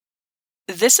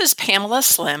This is Pamela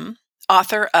Slim,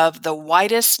 author of The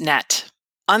Widest Net.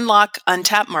 Unlock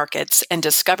untapped markets and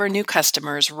discover new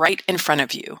customers right in front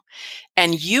of you.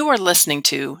 And you are listening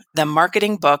to the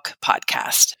Marketing Book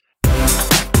Podcast.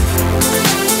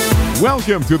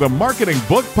 Welcome to the Marketing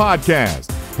Book Podcast,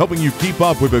 helping you keep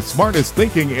up with the smartest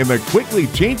thinking in the quickly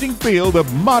changing field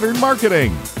of modern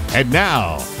marketing. And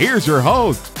now, here's your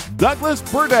host, Douglas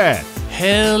Burdett.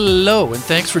 Hello, and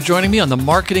thanks for joining me on the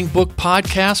Marketing Book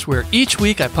Podcast, where each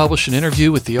week I publish an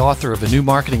interview with the author of a new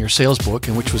marketing or sales book,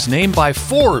 and which was named by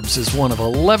Forbes as one of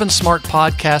 11 smart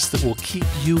podcasts that will keep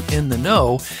you in the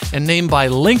know, and named by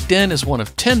LinkedIn as one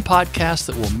of 10 podcasts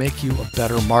that will make you a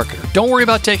better marketer. Don't worry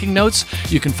about taking notes.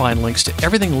 You can find links to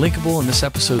everything linkable in this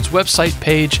episode's website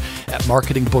page at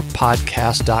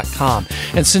marketingbookpodcast.com.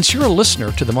 And since you're a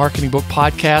listener to the Marketing Book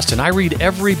Podcast, and I read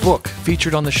every book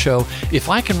featured on the show, if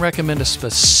I can recommend a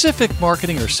specific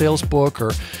marketing or sales book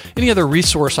or any other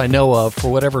resource I know of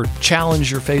for whatever challenge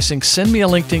you're facing, send me a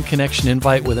LinkedIn connection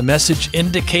invite with a message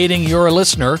indicating you're a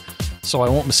listener so I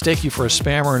won't mistake you for a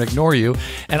spammer and ignore you,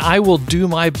 and I will do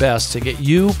my best to get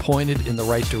you pointed in the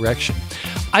right direction.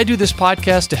 I do this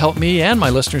podcast to help me and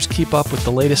my listeners keep up with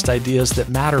the latest ideas that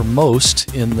matter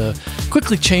most in the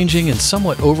quickly changing and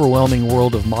somewhat overwhelming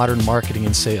world of modern marketing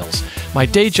and sales. My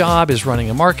day job is running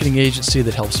a marketing agency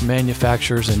that helps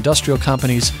manufacturers and industrial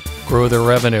companies grow their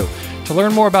revenue. To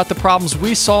learn more about the problems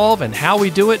we solve and how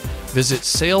we do it, visit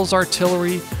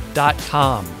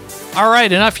salesartillery.com. All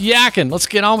right, enough yakking. Let's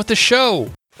get on with the show.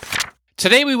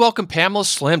 Today, we welcome Pamela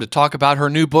Slim to talk about her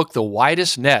new book, The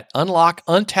Widest Net, Unlock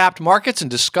Untapped Markets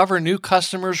and Discover New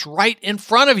Customers Right in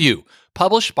Front of You,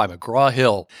 published by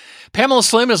McGraw-Hill. Pamela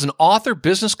Slim is an author,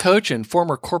 business coach, and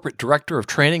former corporate director of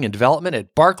training and development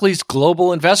at Barclays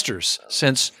Global Investors.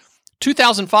 Since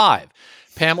 2005,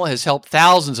 Pamela has helped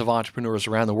thousands of entrepreneurs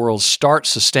around the world start,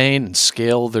 sustain, and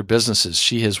scale their businesses.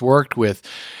 She has worked with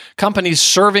companies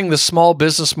serving the small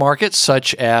business market,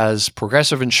 such as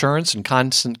Progressive Insurance and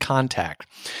Constant Contact.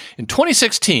 In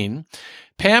 2016,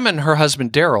 Pam and her husband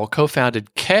Daryl co-founded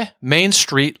Main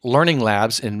Street Learning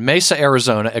Labs in Mesa,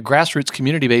 Arizona, a grassroots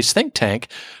community-based think tank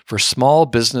for small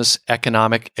business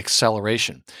economic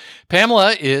acceleration.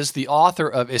 Pamela is the author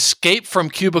of Escape from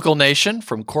Cubicle Nation,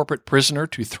 From Corporate Prisoner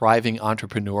to Thriving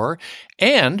Entrepreneur,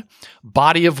 and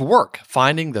Body of Work,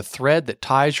 Finding the Thread That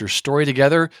Ties Your Story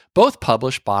Together, both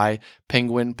published by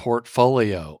Penguin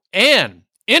Portfolio. And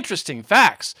interesting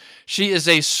facts. She is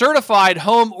a certified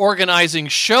home organizing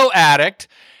show addict,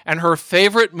 and her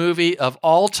favorite movie of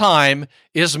all time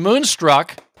is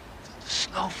Moonstruck. The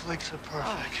snowflakes are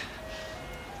perfect.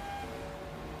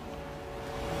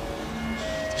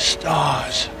 The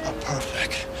stars are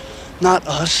perfect. Not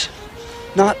us.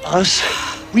 Not us.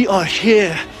 We are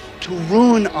here to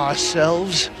ruin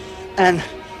ourselves and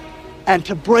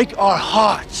to break our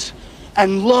hearts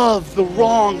and love the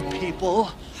wrong people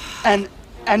and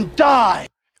die.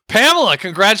 Pamela,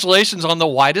 congratulations on The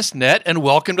Widest Net and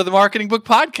welcome to the Marketing Book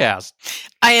Podcast.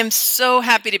 I am so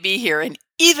happy to be here and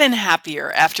even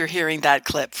happier after hearing that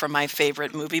clip from my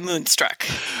favorite movie, Moonstruck.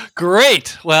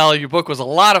 Great. Well, your book was a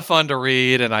lot of fun to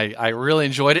read and I really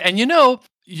enjoyed it. And you know,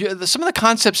 some of the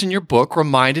concepts in your book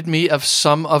reminded me of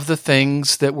some of the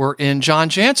things that were in John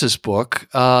Jantz's book,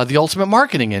 The Ultimate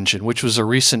Marketing Engine, which was a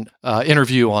recent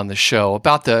interview on the show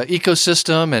about the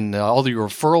ecosystem and all your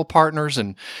referral partners,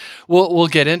 and we'll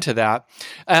get into that.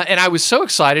 And I was so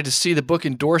excited to see the book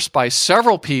endorsed by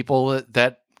several people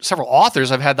several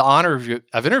authors I've had the honor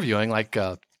of interviewing, like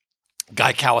Guy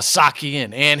Kawasaki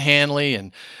and Ann Hanley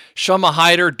and Shoma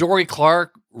Hyder, Dory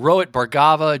Clark, Rohit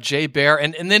Bhargava, Jay Baer,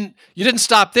 and then you didn't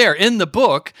stop there. In the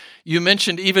book, you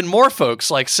mentioned even more folks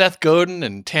like Seth Godin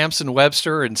and Tamsin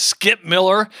Webster and Skip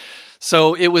Miller.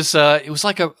 So it was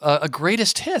like a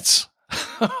greatest hits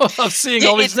of seeing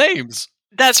all these names.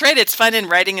 That's right. It's fun in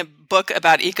writing a book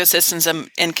about ecosystems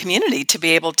and community to be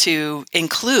able to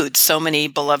include so many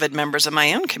beloved members of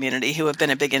my own community who have been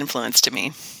a big influence to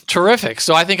me. Terrific.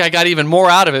 So I think I got even more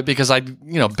out of it because I've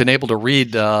been able to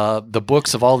read the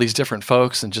books of all these different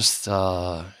folks and just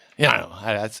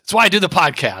that's why I do the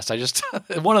podcast. I just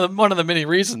one of the many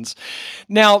reasons.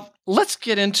 Now let's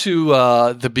get into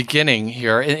the beginning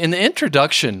here. In the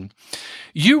introduction,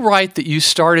 you write that you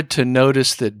started to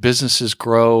notice that businesses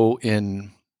grow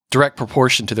in direct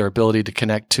proportion to their ability to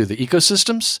connect to the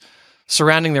ecosystems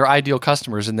surrounding their ideal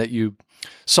customers, and that you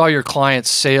saw your clients'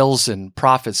 sales and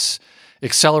profits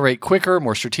accelerate quicker,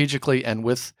 more strategically, and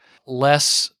with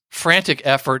less frantic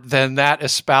effort than that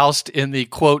espoused in the,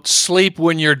 quote, sleep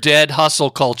when you're dead hustle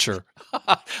culture.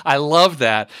 I love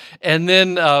that. And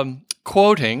then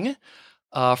quoting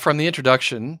from the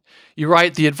introduction, you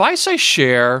write, "The advice I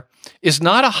share is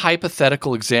not a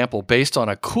hypothetical example based on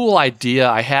a cool idea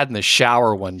I had in the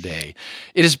shower one day.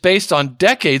 It is based on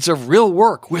decades of real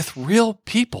work with real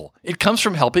people. It comes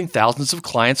from helping thousands of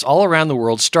clients all around the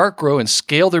world start, grow, and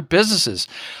scale their businesses.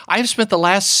 I have spent the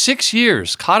last 6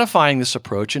 years codifying this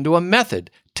approach into a method,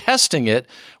 testing it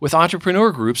with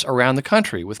entrepreneur groups around the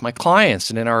country, with my clients,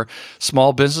 and in our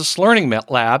small business learning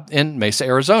lab in Mesa,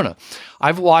 Arizona.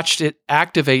 I've watched it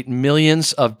activate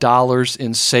millions of dollars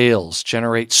in sales,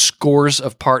 generate scores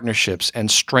of partnerships, and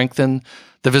strengthen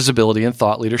the visibility and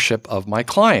thought leadership of my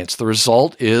clients. The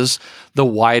result is the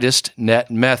Widest Net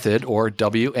Method, or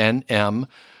WNM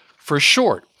for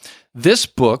short. This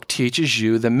book teaches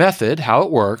you the method, how it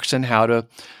works, and how to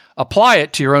apply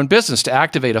it to your own business to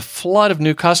activate a flood of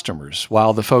new customers.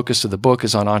 While the focus of the book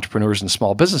is on entrepreneurs and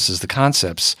small businesses, the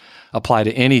concepts apply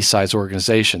to any size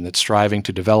organization that's striving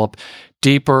to develop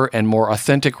deeper and more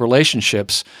authentic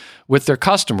relationships with their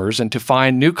customers and to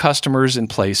find new customers in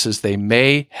places they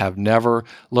may have never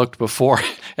looked before.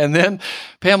 And then,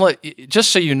 Pamela,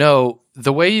 just so you know,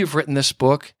 the way you've written this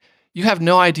book, you have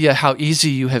no idea how easy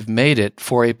you have made it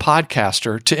for a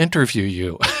podcaster to interview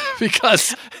you.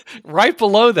 Because right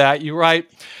below that, you write,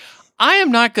 I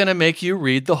am not going to make you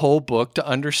read the whole book to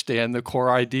understand the core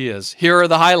ideas. Here are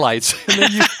the highlights.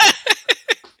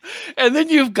 And then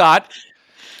you've got,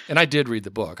 and I did read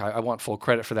the book. I want full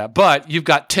credit for that. But you've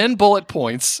got 10 bullet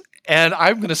points, and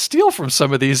I'm going to steal from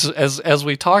some of these as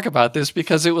we talk about this,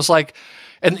 because it was like,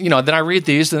 and then I read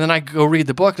these, and then I go read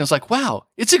the book, and it's like, wow,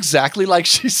 it's exactly like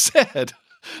she said.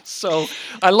 So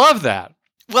I love that.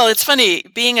 Well, it's funny,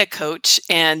 being a coach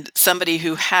and somebody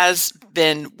who has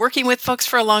been working with folks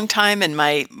for a long time, and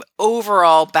my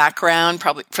overall background,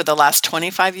 probably for the last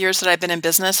 25 years that I've been in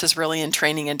business, is really in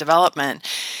training and development.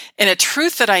 And a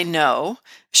truth that I know,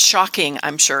 shocking,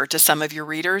 I'm sure, to some of your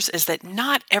readers, is that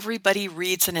not everybody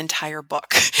reads an entire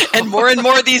book. And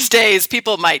more these days,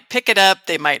 people might pick it up,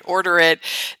 they might order it,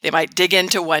 they might dig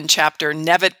into one chapter,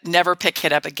 never pick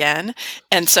it up again.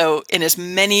 And so in as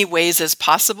many ways as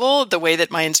possible, the way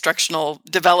that my instructional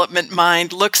development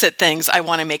mind looks at things, I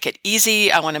want to make it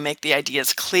easy. I want to make the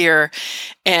ideas clear.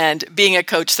 And being a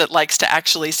coach that likes to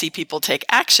actually see people take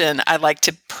action, I like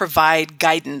to provide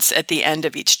guidance at the end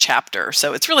of each chapter.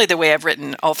 So it's really the way I've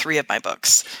written all 3 of my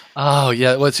books. Oh,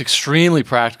 yeah. Well, it's extremely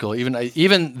practical.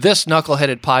 Even this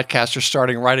knuckleheaded podcaster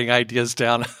starting writing ideas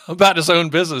down about his own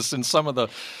business in some of the,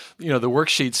 the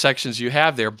worksheet sections you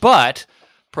have there. But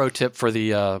pro tip for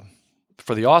the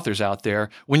authors out there,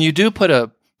 when you do put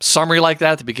a summary like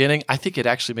that at the beginning, I think it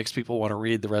actually makes people want to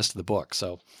read the rest of the book.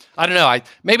 So I don't know.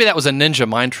 Maybe that was a ninja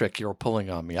mind trick you were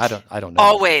pulling on me. I don't know.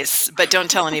 Always, but don't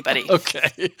tell anybody.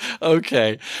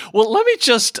 Okay. Well, let me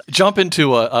just jump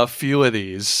into a few of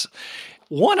these.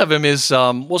 One of them is,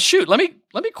 let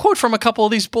me quote from a couple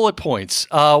of these bullet points.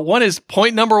 One is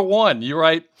point number 1. You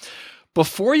write,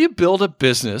 before you build a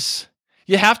business,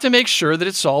 you have to make sure that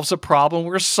it solves a problem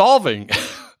we're solving.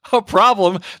 A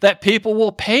problem that people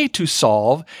will pay to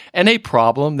solve, and a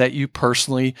problem that you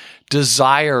personally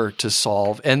desire to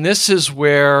solve. And this is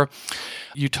where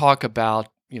you talk about,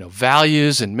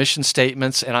 values and mission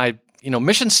statements. And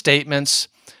mission statements,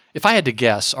 if I had to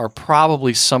guess, are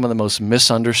probably some of the most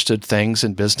misunderstood things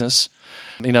in business.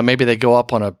 Maybe they go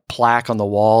up on a plaque on the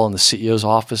wall in the CEO's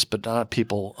office, but not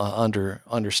people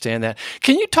understand that.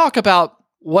 Can you talk about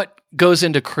what goes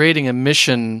into creating a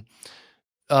mission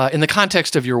in the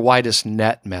context of your Widest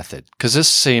Net method? Because this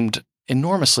seemed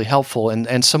enormously helpful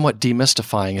and somewhat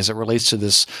demystifying as it relates to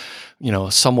this,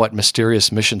 somewhat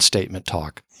mysterious mission statement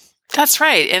talk. That's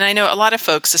right. And I know a lot of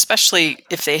folks, especially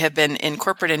if they have been in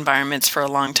corporate environments for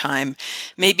a long time,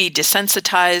 may be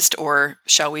desensitized or,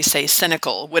 shall we say,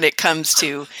 cynical when it comes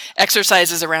to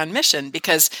exercises around mission,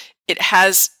 because it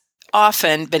has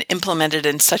often been implemented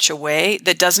in such a way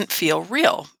that doesn't feel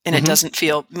real and it doesn't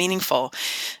feel meaningful.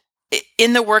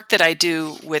 In the work that I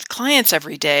do with clients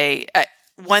every day,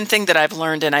 one thing that I've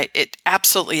learned, and it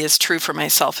absolutely is true for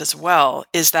myself as well,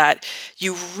 is that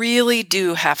you really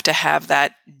do have to have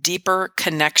that deeper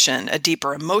connection, a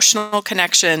deeper emotional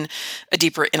connection, a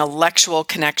deeper intellectual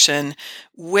connection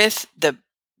with the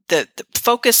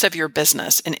focus of your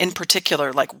business, and in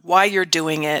particular, like why you're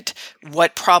doing it,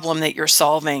 what problem that you're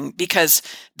solving, because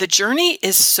the journey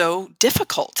is so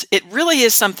difficult. It really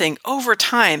is something over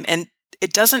time, and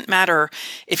it doesn't matter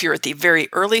if you're at the very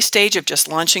early stage of just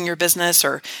launching your business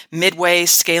or midway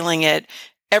scaling it.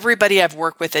 Everybody I've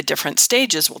worked with at different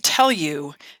stages will tell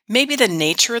you maybe the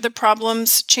nature of the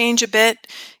problems change a bit.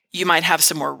 You might have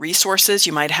some more resources.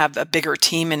 You might have a bigger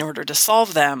team in order to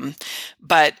solve them.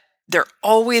 But there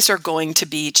always are going to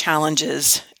be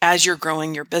challenges as you're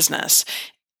growing your business.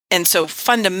 And so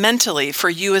fundamentally, for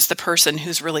you as the person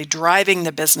who's really driving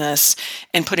the business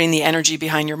and putting the energy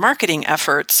behind your marketing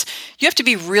efforts, you have to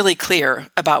be really clear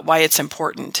about why it's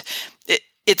important.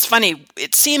 It's funny,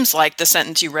 it seems like the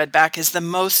sentence you read back is the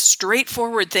most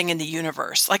straightforward thing in the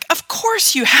universe. Like, of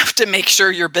course you have to make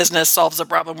sure your business solves a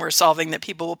problem we're solving that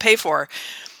people will pay for.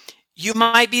 You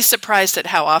might be surprised at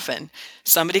how often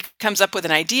somebody comes up with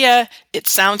an idea, it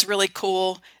sounds really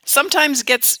cool, sometimes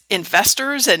gets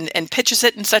investors and pitches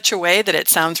it in such a way that it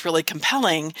sounds really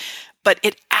compelling, but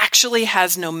it actually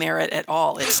has no merit at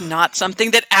all. It's not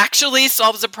something that actually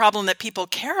solves a problem that people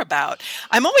care about.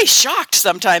 I'm always shocked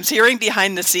sometimes hearing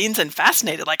behind the scenes and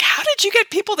fascinated, like, how did you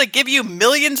get people to give you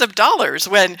millions of dollars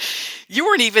when you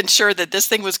weren't even sure that this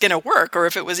thing was going to work or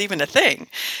if it was even a thing?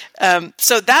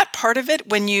 So that part of it,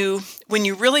 when you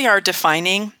really are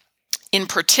defining, in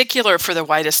particular for the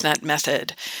Widest Net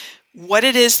method, what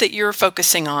it is that you're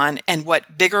focusing on and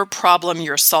what bigger problem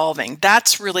you're solving.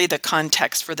 That's really the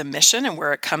context for the mission and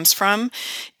where it comes from,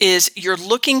 is you're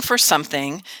looking for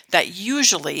something that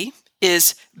usually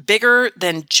is bigger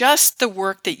than just the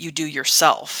work that you do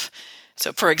yourself.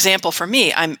 So for example, for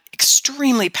me, I'm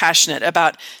extremely passionate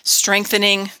about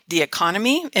strengthening the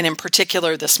economy, and in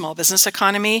particular, the small business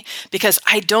economy, because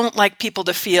I don't like people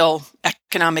to feel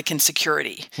economic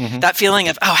insecurity. Mm-hmm. That feeling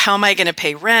of, oh, how am I going to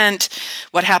pay rent?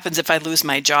 What happens if I lose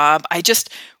my job? I just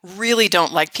really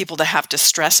don't like people to have to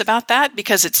stress about that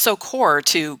because it's so core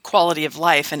to quality of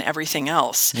life and everything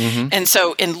else. Mm-hmm. And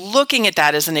so in looking at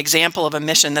that as an example of a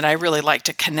mission that I really like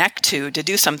to connect to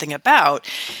do something about,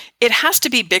 it has to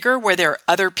be bigger where there are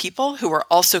other people who are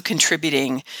also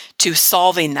contributing to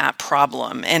solving that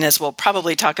problem. And as we'll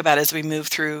probably talk about as we move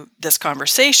through this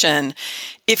conversation,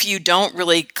 if you don't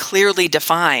really clearly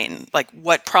define like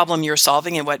what problem you're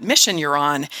solving and what mission you're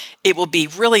on, it will be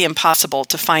really impossible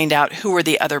to find out who are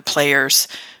the other players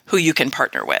who you can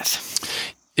partner with.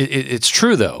 It's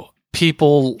true, though.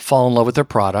 People fall in love with their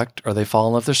product or they fall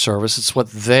in love with their service. It's what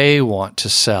they want to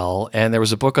sell. And there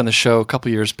was a book on the show a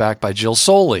couple years back by Jill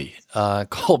Soley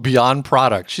called Beyond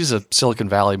Product. She's a Silicon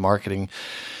Valley marketing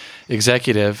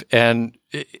executive, and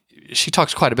she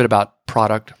talks quite a bit about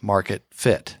product market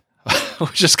fit,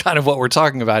 which is kind of what we're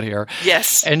talking about here.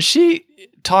 Yes. And she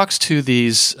talks to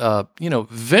these,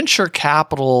 venture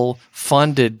capital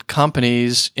funded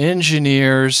companies,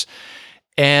 engineers,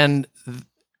 and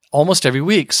almost every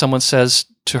week someone says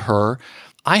to her,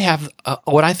 I have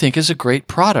what I think is a great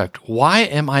product. Why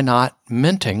am I not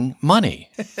minting money?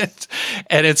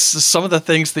 And it's some of the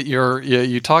things that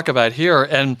you talk about here.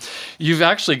 And you've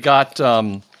actually got,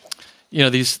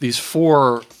 these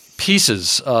four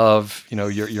pieces of,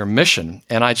 your mission.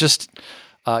 And I just,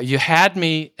 you had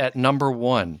me at number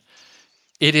one.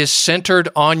 It is centered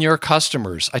on your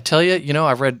customers. I tell you,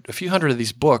 I've read a few hundred of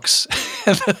these books.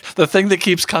 And the thing that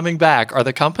keeps coming back are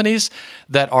the companies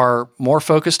that are more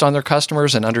focused on their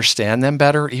customers and understand them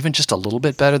better, even just a little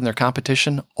bit better than their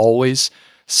competition, always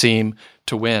seem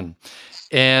to win.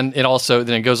 And it also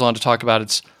then it goes on to talk about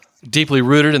it's deeply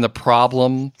rooted in the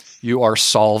problem you are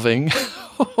solving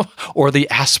or the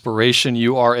aspiration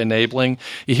you are enabling.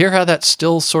 You hear how that's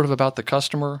still sort of about the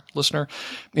customer, listener?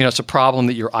 It's a problem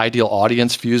that your ideal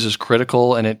audience views as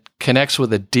critical, and it connects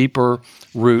with a deeper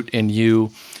root in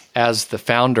you as the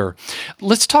founder.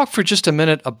 Let's talk for just a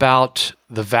minute about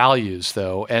the values,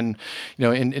 though. And,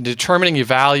 in determining your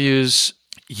values,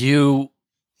 you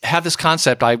have this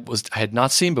concept I had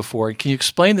not seen before. Can you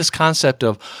explain this concept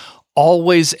of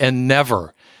always and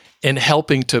never in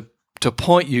helping to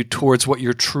point you towards what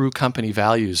your true company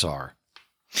values are?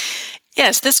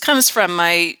 Yes, this comes from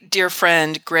my dear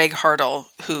friend, Greg Hartle,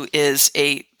 who is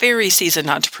a very seasoned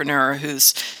entrepreneur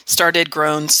who's started,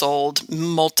 grown, sold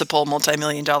multiple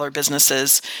multi-million-dollar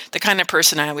businesses, the kind of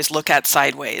person I always look at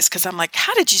sideways because I'm like,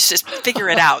 how did you just figure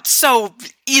it out so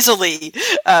easily?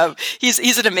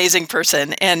 He's an amazing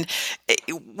person. And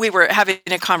we were having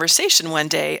a conversation one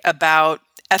day about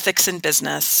ethics in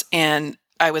business, and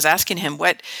I was asking him,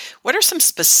 what are some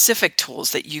specific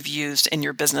tools that you've used in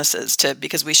your businesses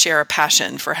because we share a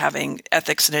passion for having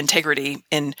ethics and integrity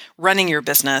in running your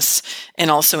business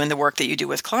and also in the work that you do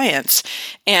with clients.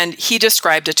 And he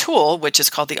described a tool, which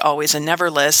is called the always and never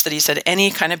list, that he said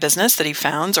any kind of business that he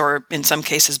founds or in some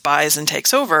cases buys and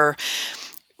takes over,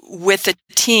 with the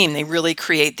team, they really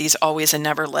create these always and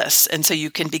never lists. And so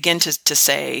you can begin to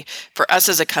say, for us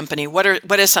as a company,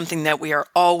 what is something that we are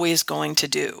always going to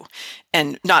do?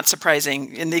 And not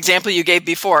surprising, in the example you gave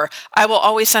before, I will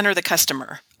always center the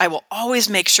customer. I will always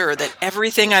make sure that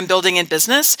everything I'm building in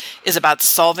business is about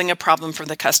solving a problem for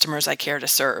the customers I care to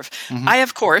serve. Mm-hmm. I,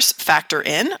 of course, factor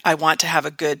in, I want to have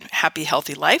a good, happy,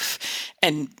 healthy life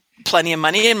and plenty of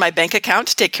money in my bank account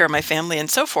to take care of my family and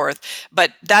so forth.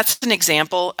 But that's an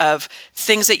example of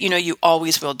things that you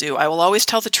always will do. I will always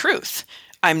tell the truth.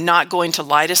 I'm not going to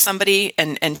lie to somebody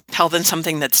and tell them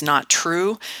something that's not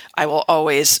true. I will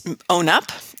always own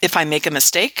up if I make a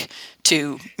mistake,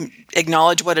 to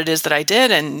acknowledge what it is that I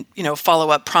did and, follow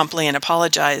up promptly and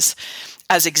apologize,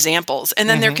 as examples. And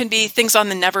then there can be things on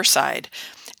the never side.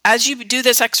 As you do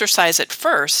this exercise at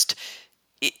first,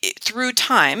 through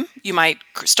time, you might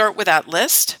start with that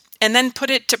list and then put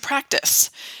it to practice.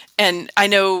 And I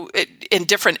know in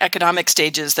different economic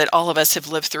stages that all of us have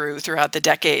lived throughout the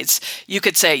decades, you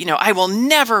could say, I will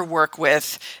never work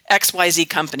with XYZ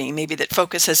company, maybe that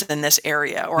focuses in this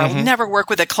area, or I will never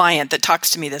work with a client that talks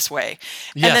to me this way.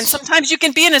 Yes. And then sometimes you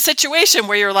can be in a situation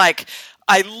where you're like,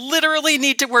 I literally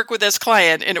need to work with this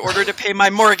client in order to pay my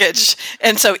mortgage.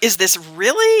 And so is this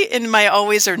really in my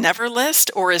always or never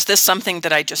list? Or is this something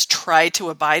that I just try to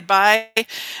abide by,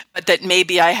 but that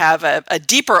maybe I have a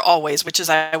deeper always, which is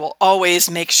I will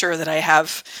always make sure that I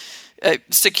have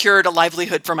secured a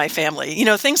livelihood for my family,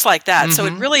 things like that. So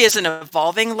it really is an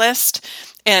evolving list.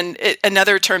 And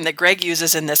another term that Greg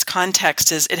uses in this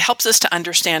context is it helps us to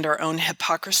understand our own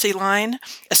hypocrisy line,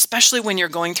 especially when you're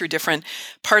going through different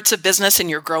parts of business and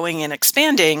you're growing and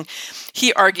expanding.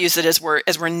 He argues that as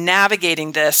we're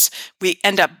navigating this, we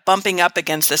end up bumping up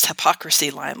against this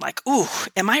hypocrisy line. Like, ooh,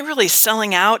 am I really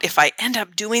selling out if I end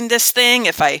up doing this thing,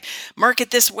 if I market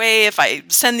this way, if I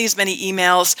send these many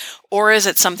emails, or is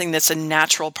it something that's a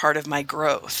natural part of my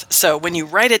growth? So when you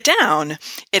write it down,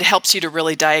 it helps you to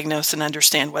really diagnose and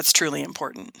understand what's truly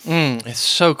important. It's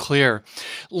so clear.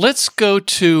 Let's go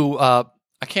to, I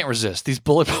can't resist these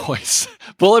bullet points.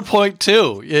 Bullet point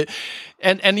 2.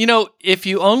 And if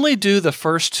you only do the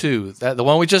first 2, the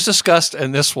one we just discussed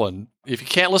and this one, if you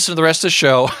can't listen to the rest of the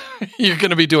show, you're going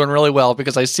to be doing really well,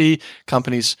 because I see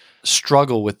companies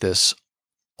struggle with this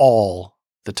all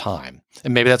the time.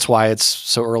 And maybe that's why it's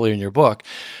so early in your book.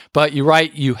 But you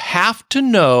write, you have to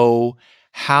know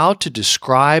how to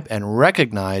describe and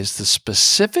recognize the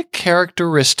specific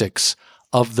characteristics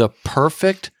of the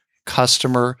perfect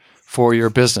customer for your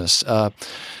business.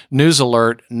 News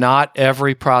alert, not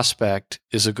every prospect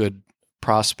is a good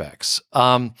prospect.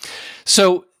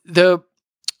 So the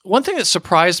one thing that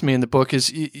surprised me in the book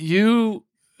is you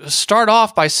start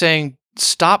off by saying,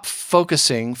 stop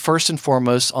focusing first and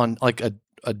foremost on like a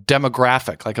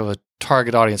demographic, like of a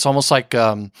target audience, almost like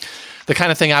the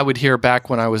kind of thing I would hear back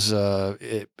when I was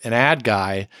an ad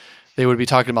guy. They would be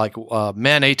talking about like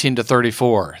men 18 to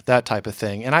 34, that type of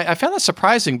thing. And I found that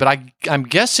surprising, but I'm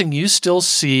guessing you still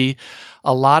see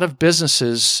a lot of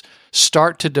businesses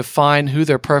start to define who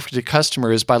their perfect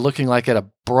customer is by looking like at a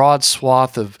broad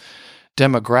swath of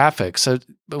demographics. So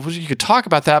you could talk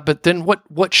about that, but then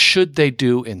what should they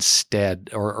do instead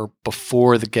or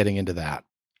before getting into that?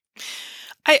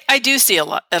 I do see it a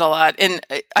lot. And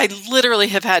I literally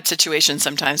have had situations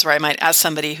sometimes where I might ask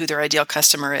somebody who their ideal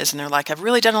customer is, and they're like, I've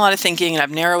really done a lot of thinking and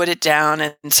I've narrowed it down.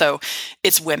 And so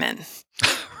it's women.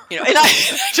 And I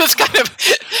just kind of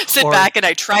sit back and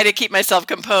I try to keep myself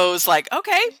composed, like,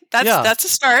 okay, that's a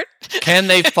start. Can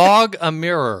they fog a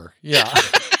mirror? Yeah.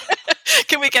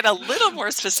 Can we get a little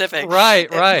more specific? Right.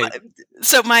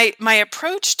 So my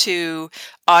approach to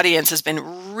audience has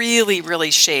been really,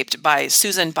 really shaped by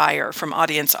Susan Beyer from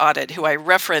Audience Audit, who I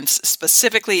reference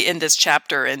specifically in this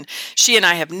chapter. And she and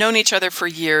I have known each other for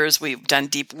years. We've done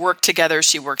deep work together.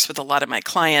 She works with a lot of my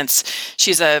clients.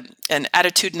 She's an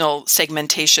attitudinal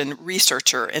segmentation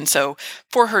researcher. And so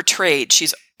for her trade,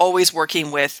 she's always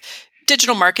working with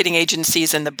digital marketing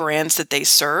agencies and the brands that they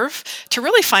serve to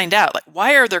really find out, like,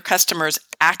 why are their customers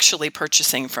actually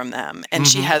purchasing from them? And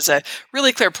she has a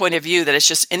really clear point of view that has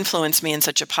just influenced me in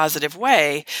such a positive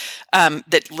way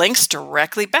that links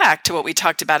directly back to what we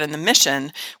talked about in the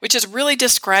mission, which is really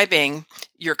describing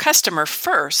your customer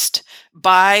first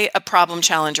by a problem,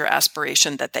 challenge, or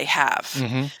aspiration that they have.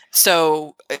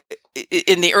 So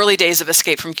in the early days of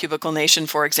Escape from Cubicle Nation,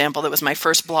 for example, that was my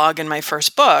first blog and my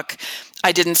first book,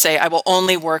 I didn't say I will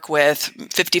only work with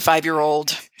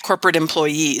 55-year-old corporate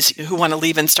employees who want to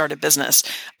leave and start a business.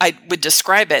 I would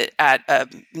describe it at a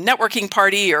networking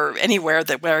party or anywhere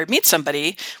where I meet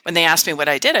somebody. When they asked me what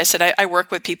I did, I said, I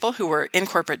work with people who are in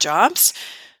corporate jobs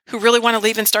who really want to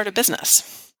leave and start a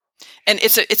business. And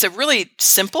it's a really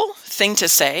simple thing to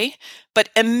say, but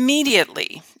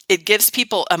immediately it gives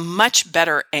people a much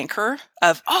better anchor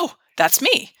of, oh, that's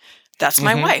me. That's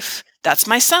my wife. That's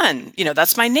my son.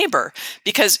 That's my neighbor.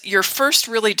 Because you're first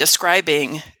really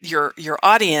describing your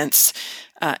audience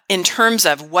in terms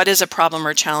of what is a problem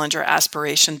or challenge or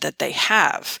aspiration that they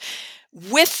have.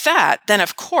 With that, then,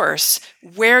 of course,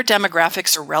 where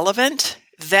demographics are relevant,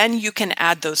 then you can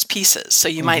add those pieces. So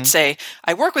you might say,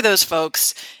 I work with those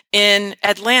folks in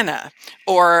Atlanta,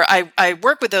 or I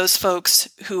work with those folks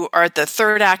who are at the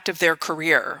third act of their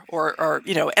career, or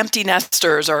empty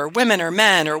nesters, or women or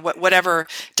men, or whatever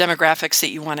demographics that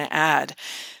you want to add.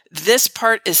 This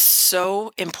part is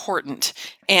so important.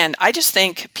 And I just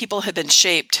think people have been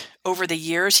shaped over the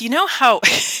years. You know how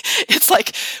it's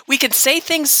like we can say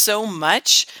things so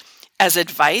much as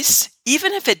advice,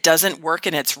 even if it doesn't work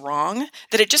and it's wrong,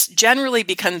 that it just generally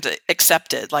becomes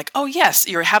accepted. Like, oh yes,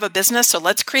 you have a business, so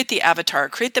let's create the avatar,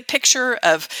 create the picture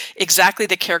of exactly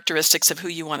the characteristics of who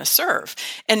you want to serve.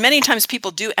 And many times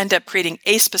people do end up creating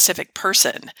a specific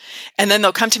person. And then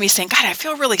they'll come to me saying, God, I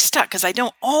feel really stuck because I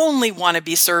don't only want to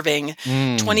be serving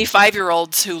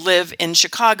 25-year-olds who live in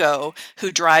Chicago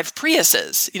who drive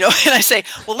Priuses, and I say,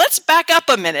 well, let's back up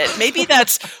a minute. Maybe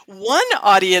that's one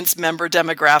audience member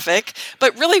demographic,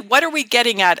 but really, what are we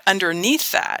getting at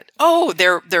underneath that? Oh,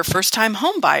 they're first-time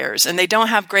home buyers and they don't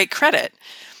have great credit.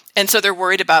 And so they're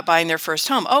worried about buying their first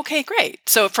home. Okay, great.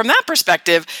 So from that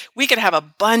perspective, we could have a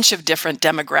bunch of different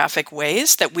demographic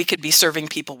ways that we could be serving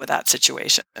people with that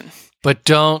situation. But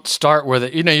don't start with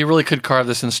it. You really could carve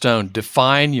this in stone.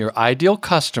 Define your ideal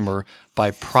customer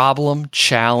by problem,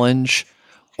 challenge,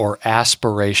 or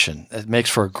aspiration. It makes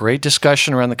for a great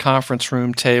discussion around the conference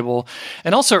room table.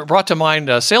 And also it brought to mind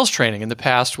sales training in the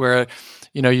past where,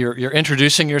 you're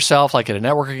introducing yourself like at a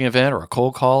networking event or a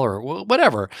cold call or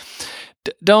whatever.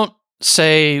 Don't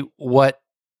say what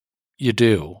you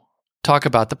do. Talk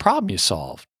about the problem you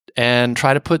solve and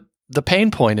try to put the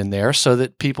pain point in there so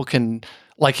that people can,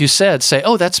 like you said, say,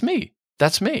 oh, that's me.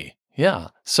 That's me. Yeah.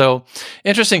 So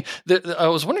interesting. I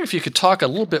was wondering if you could talk a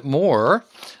little bit more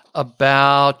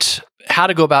about how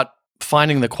to go about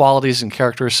finding the qualities and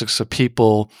characteristics of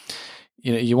people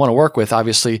you want to work with,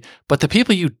 obviously, but the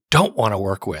people you don't want to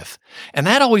work with. And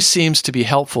that always seems to be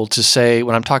helpful to say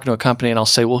when I'm talking to a company and I'll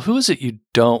say, well, who is it you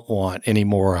don't want any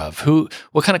more of?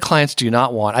 What kind of clients do you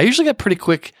not want? I usually get pretty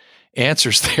quick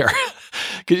answers there.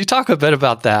 Could you talk a bit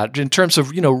about that in terms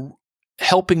of,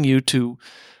 helping you to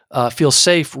feel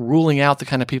safe ruling out the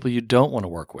kind of people you don't want to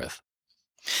work with?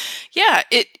 Yeah,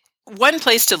 one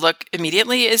place to look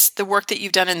immediately is the work that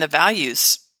you've done in the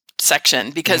values section,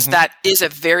 because that is a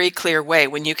very clear way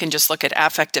when you can just look at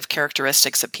affective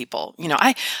characteristics of people.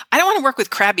 I don't want to work with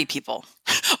crabby people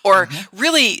or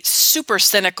really super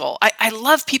cynical. I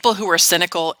love people who are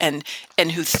cynical and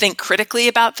who think critically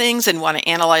about things and want to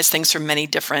analyze things from many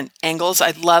different angles.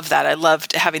 I love that. I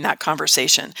loved having that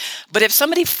conversation. But if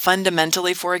somebody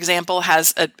fundamentally, for example,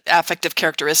 has an affective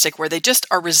characteristic where they just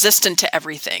are resistant to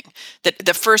everything, that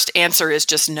the first answer is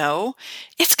just no,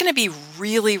 it's going to be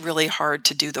really, really hard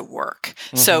to do the work.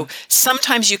 So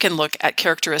sometimes you can look at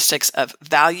characteristics of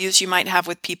values you might have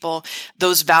with people.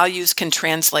 Those values can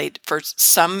translate for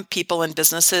some people and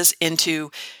businesses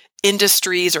into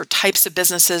industries or types of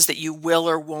businesses that you will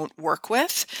or won't work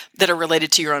with that are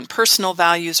related to your own personal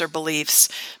values or beliefs,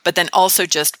 but then also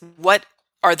just what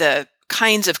are the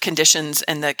kinds of conditions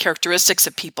and the characteristics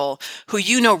of people who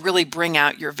really bring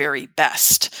out your very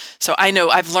best. So I know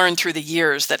I've learned through the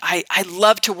years that I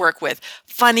love to work with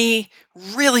funny,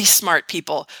 really smart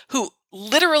people who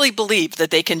literally believe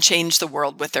that they can change the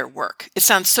world with their work. It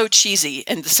sounds so cheesy,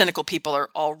 and the cynical people are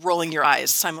all rolling your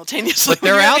eyes simultaneously. But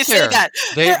they're out there.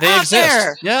 They exist.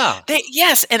 There. Yeah.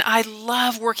 Yes, and I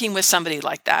love working with somebody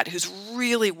like that who's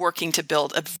really working to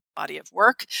build a body of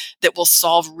work that will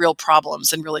solve real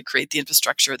problems and really create the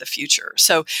infrastructure of the future.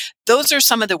 So those are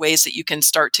some of the ways that you can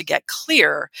start to get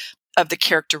clear of the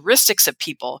characteristics of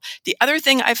people. The other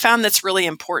thing I found that's really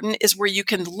important is where you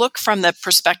can look from the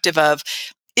perspective of,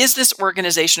 is this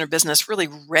organization or business really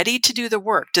ready to do the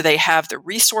work? Do they have the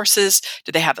resources?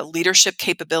 Do they have the leadership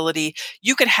capability?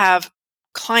 You could have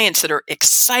clients that are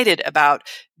excited about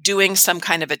doing some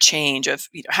kind of a change of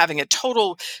having a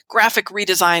total graphic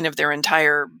redesign of their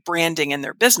entire branding in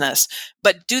their business,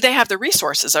 but do they have the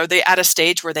resources? Are they at a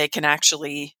stage where they can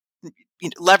actually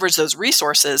leverage those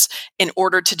resources in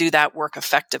order to do that work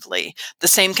effectively? The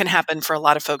same can happen for a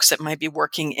lot of folks that might be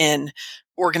working in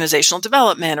organizational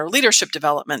development or leadership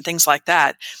development, things like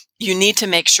that. You need to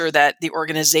make sure that the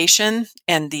organization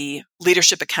and the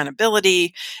leadership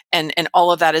accountability and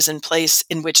all of that is in place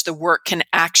in which the work can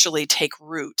actually take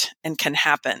root and can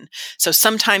happen. So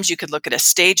sometimes you could look at a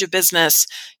stage of business,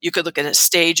 you could look at a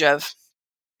stage of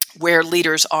where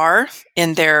leaders are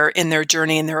in their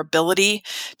journey and their ability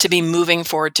to be moving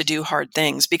forward to do hard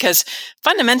things. Because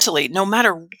fundamentally, no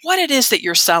matter what it is that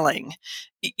you're selling,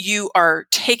 you are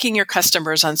taking your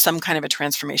customers on some kind of a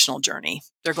transformational journey.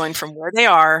 They're going from where they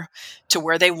are to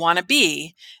where they want to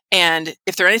be. And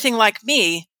if they're anything like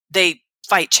me, they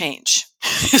fight change.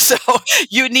 So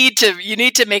you need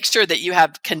to make sure that you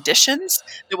have conditions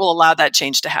that will allow that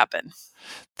change to happen.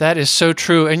 That is so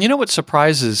true. And you know what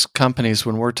surprises companies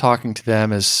when we're talking to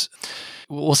them is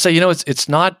we'll say, it's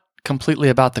not completely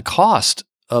about the cost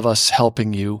of us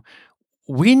helping you.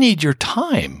 We need your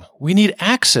time. We need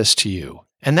access to you.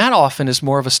 And that often is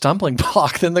more of a stumbling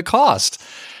block than the cost.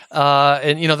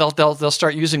 And they'll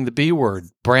start using the B word,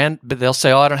 brand, but they'll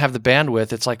say, "Oh, I don't have the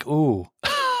bandwidth." It's like, ooh,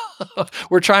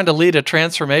 we're trying to lead a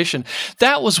transformation.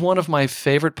 That was one of my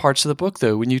favorite parts of the book,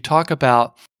 though, when you talk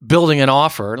about building an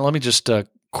offer. And let me just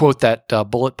quote that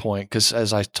bullet point, because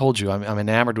as I told you, I'm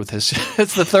enamored with this.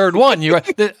 It's the third one. You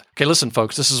write, okay, listen,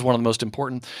 folks, this is one of the most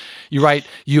important. You write,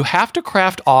 "You have to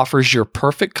craft offers your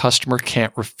perfect customer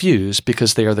can't refuse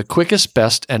because they are the quickest,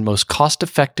 best, and most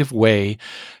cost-effective way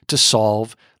to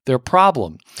solve their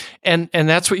problem." And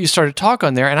that's what you started to talk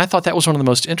on there. And I thought that was one of the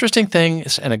most interesting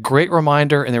things and a great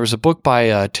reminder. And there was a book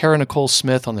by Tara Nicole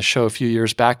Smith on the show a few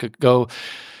years back ago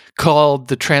called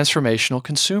The Transformational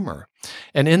Consumer.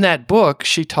 And in that book,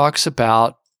 she talks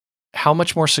about how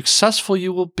much more successful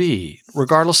you will be,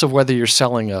 regardless of whether you're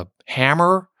selling a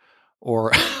hammer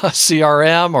or a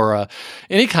CRM or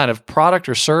any kind of product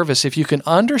or service, if you can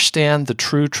understand the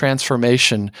true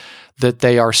transformation that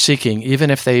they are seeking,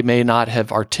 even if they may not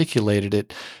have articulated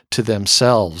it to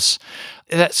themselves.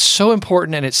 That's so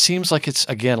important, and it seems like it's,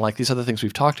 again, like these other things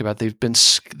we've talked about,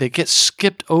 they get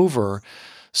skipped over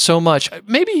so much.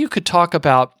 Maybe you could talk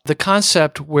about the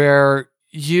concept where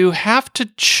you have to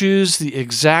choose the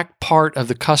exact part of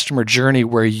the customer journey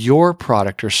where your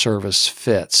product or service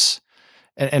fits,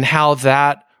 and how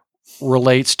that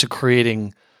relates to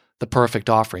creating the perfect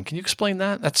offering. Can you explain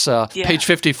that? That's page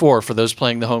 54 for those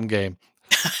playing the home game.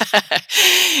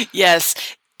 Yes.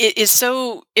 It is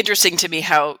so interesting to me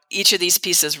how each of these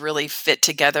pieces really fit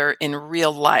together in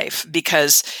real life,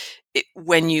 because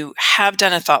when you have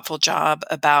done a thoughtful job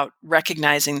about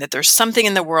recognizing that there's something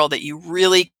in the world that you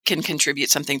really can contribute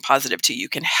something positive to, you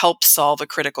can help solve a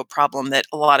critical problem that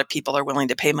a lot of people are willing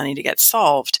to pay money to get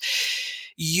solved.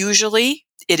 Usually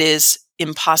it is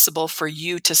impossible for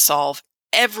you to solve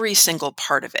every single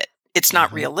part of it. It's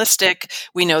not realistic.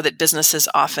 We know that businesses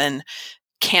often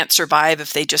can't survive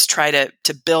if they just try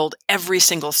to build every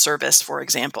single service, for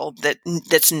example,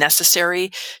 that's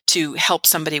necessary to help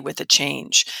somebody with a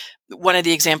change. One of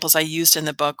the examples I used in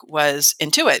the book was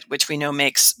Intuit, which we know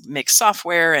makes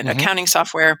software and accounting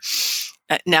software.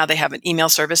 Now they have an email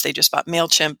service. They just bought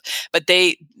MailChimp, but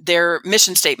their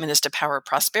mission statement is to power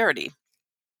prosperity.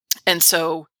 And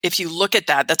so if you look at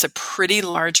that, that's a pretty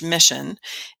large mission.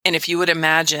 And if you would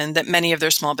imagine that many of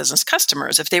their small business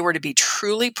customers, if they were to be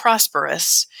truly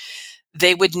prosperous,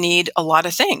 they would need a lot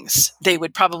of things. They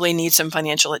would probably need some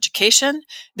financial education.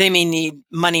 They may need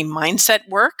money mindset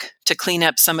work to clean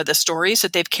up some of the stories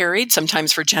that they've carried,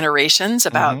 sometimes for generations,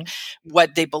 about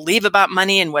what they believe about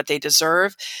money and what they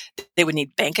deserve. They would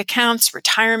need bank accounts,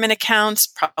 retirement accounts,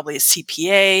 probably a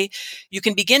CPA. You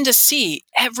can begin to see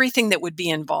everything that would be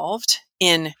involved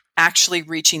in actually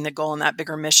reaching the goal and that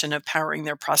bigger mission of powering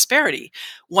their prosperity.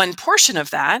 One portion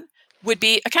of that would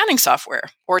be accounting software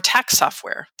or tax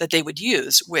software that they would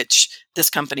use, which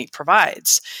this company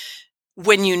provides.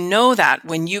 When you know that,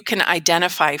 when you can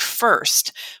identify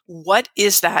first, what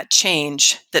is that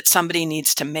change that somebody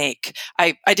needs to make?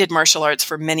 I did martial arts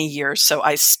for many years, so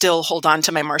I still hold on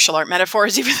to my martial art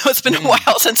metaphors, even though it's been a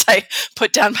while since I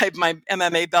put down my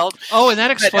MMA belt. Oh, and that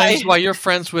explains why you're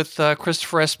friends with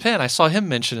Christopher S. Penn. I saw him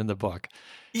mentioned in the book.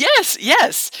 Yes.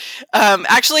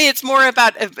 Actually, it's more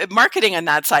about marketing on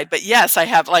that side. But yes, I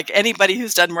have, like, anybody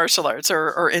who's done martial arts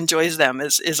or enjoys them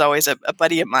is always a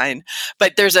buddy of mine.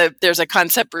 But there's a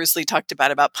concept Bruce Lee talked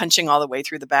about punching all the way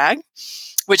through the bag,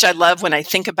 which I love when I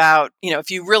think about, if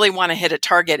you really want to hit a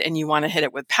target and you want to hit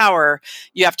it with power,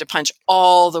 you have to punch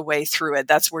all the way through it.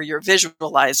 That's where you're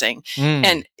visualizing.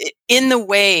 And in the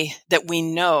way that we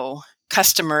know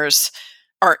customers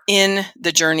are in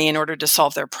the journey in order to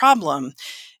solve their problem,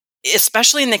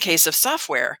 especially in the case of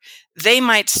software, they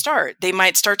might start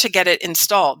to get it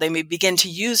installed. They may begin to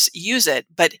use it.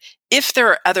 But if there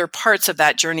are other parts of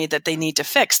that journey that they need to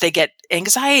fix, they get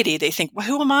anxiety. They think, well,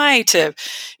 who am I to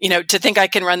think I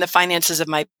can run the finances of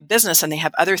my business? And they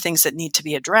have other things that need to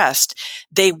be addressed.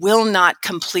 They will not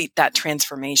complete that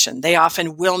transformation. They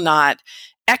often will not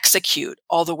execute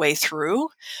all the way through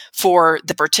for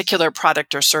the particular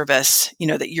product or service,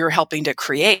 that you're helping to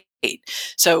create.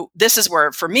 So this is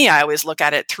where, for me, I always look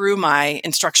at it through my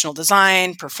instructional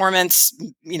design, performance,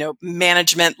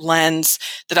 management lens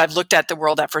that I've looked at the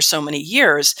world at for so many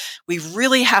years. We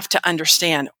really have to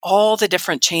understand all the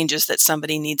different changes that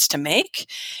somebody needs to make,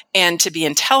 and to be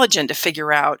intelligent to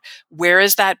figure out where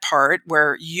is that part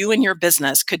where you and your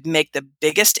business could make the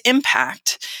biggest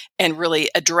impact and really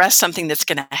address something that's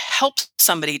going to help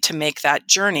somebody to make that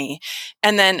journey.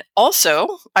 And then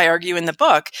also, I argue in the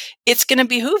book, it's going to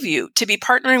behoove you to be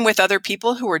partnering with other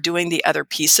people who are doing the other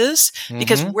pieces,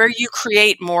 because where you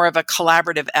create more of a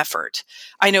collaborative effort.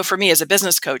 I know for me as a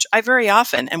business coach, I very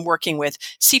often am working with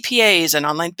CPAs and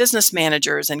online business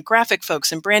managers and graphic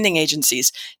folks and branding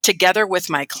agencies together with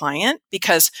my client,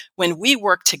 because when we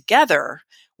work together,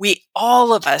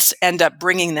 all of us end up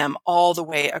bringing them all the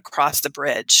way across the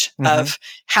bridge of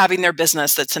having their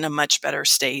business that's in a much better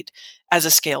state as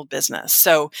a scaled business.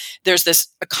 So there's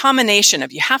a combination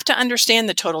of, you have to understand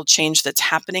the total change that's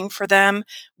happening for them.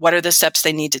 What are the steps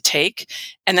they need to take?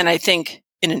 And then I think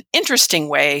in an interesting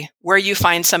way, where you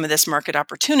find some of this market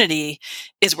opportunity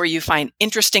is where you find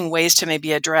interesting ways to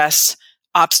maybe address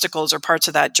obstacles or parts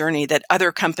of that journey that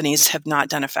other companies have not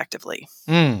done effectively.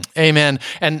 Amen.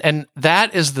 And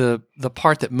that is the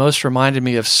part that most reminded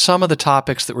me of some of the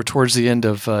topics that were towards the end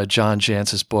of John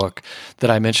Jantz's book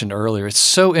that I mentioned earlier. It's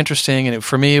so interesting, and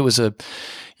for me, it was a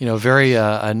very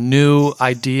a new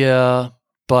idea,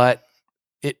 but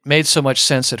it made so much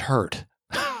sense it hurt.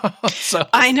 So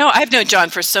I know I've known John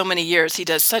for so many years. He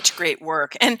does such great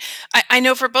work. And I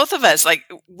know for both of us, like,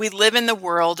 we live in the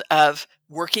world of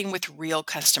working with real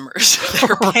customers.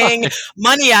 They're paying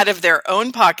money out of their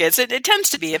own pockets. It tends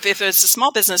to be, if it's a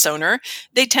small business owner,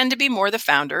 they tend to be more the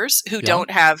founders who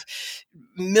don't have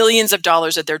millions of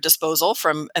dollars at their disposal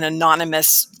from an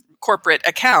anonymous corporate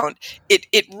account.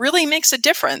 It really makes a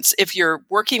difference if you're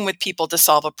working with people to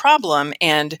solve a problem,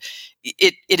 and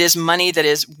it is money that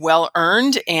is well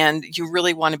earned, and you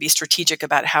really want to be strategic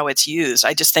about how it's used.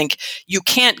 I just think you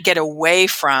can't get away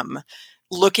from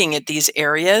looking at these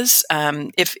areas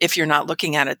if you're not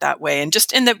looking at it that way. And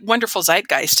just in the wonderful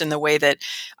zeitgeist, in the way that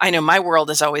I know my world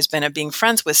has always been of being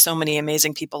friends with so many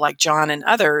amazing people like John and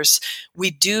others,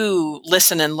 we do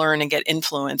listen and learn and get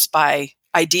influenced by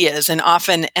ideas, and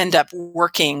often end up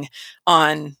working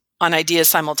on ideas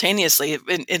simultaneously.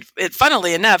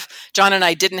 Funnily enough, John and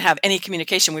I didn't have any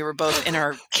communication. We were both in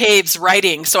our caves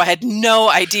writing, so I had no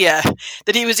idea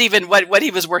that he was even what he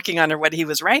was working on or what he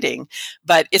was writing.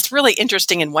 But it's really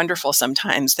interesting and wonderful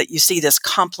sometimes that you see this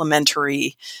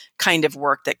complementary kind of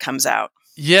work that comes out.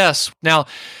 Yes. Now,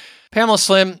 Pamela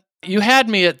Slim, you had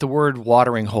me at the word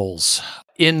watering holes.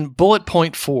 In bullet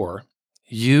point 4,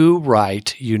 you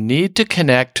write, you need to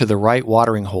connect to the right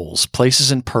watering holes,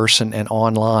 places in person and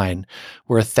online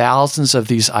where thousands of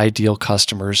these ideal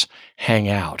customers hang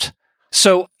out.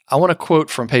 So I want to quote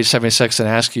from page 76 and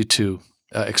ask you to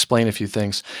explain a few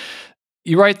things.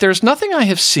 You write, there's nothing I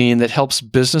have seen that helps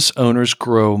business owners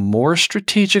grow more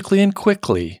strategically and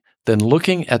quickly than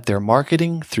looking at their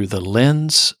marketing through the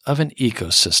lens of an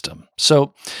ecosystem.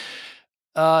 So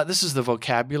this is the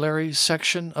vocabulary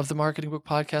section of the Marketing Book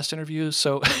Podcast interview.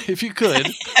 So if you could,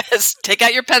 yes, take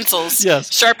out your pencils,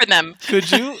 sharpen them.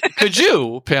 Could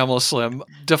you, Pamela Slim,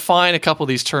 define a couple of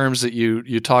these terms that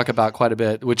you talk about quite a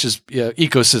bit, which is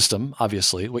ecosystem,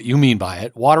 obviously, what you mean by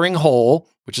it, watering hole,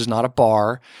 which is not a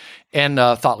bar, and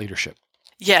thought leadership.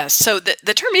 Yes. So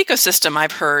the term ecosystem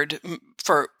I've heard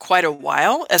for quite a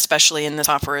while, especially in the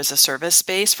software as a service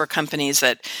space, for companies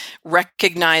that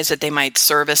recognize that they might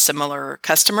serve a similar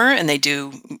customer, and they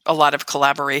do a lot of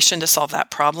collaboration to solve that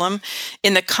problem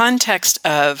in the context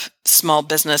of small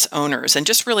business owners, and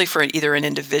just really for either an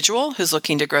individual who's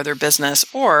looking to grow their business,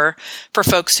 or for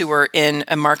folks who are in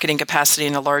a marketing capacity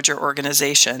in a larger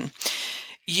organization.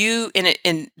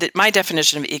 My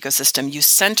definition of ecosystem, you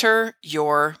center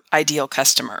your ideal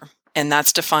customer, and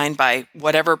that's defined by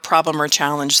whatever problem or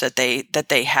challenge that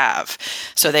they have.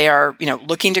 So they are,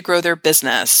 looking to grow their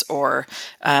business, or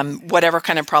whatever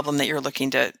kind of problem that you're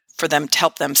looking for them to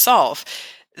help them solve.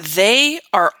 They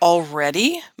are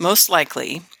already most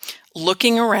likely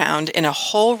looking around in a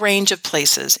whole range of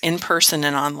places, in person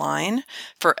and online,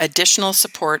 for additional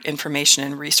support, information,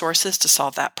 and resources to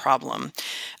solve that problem.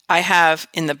 I have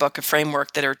in the book a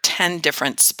framework that are 10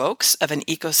 different spokes of an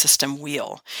ecosystem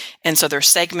wheel. And so there's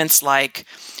segments like,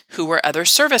 who are other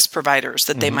service providers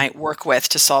that they might work with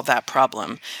to solve that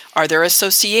problem? Are there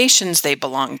associations they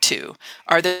belong to?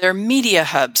 Are there media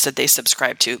hubs that they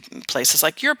subscribe to, places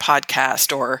like your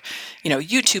podcast or,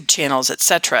 YouTube channels,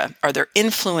 etc.? Are there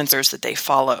influencers that they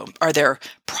follow? Are there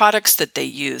products that they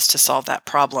use to solve that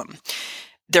problem?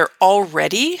 They're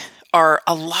already are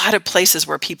a lot of places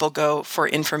where people go for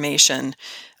information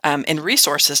and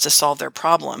resources to solve their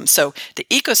problems. So the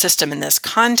ecosystem in this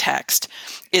context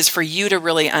is for you to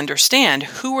really understand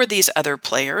who are these other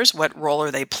players, what role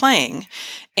are they playing,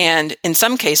 and in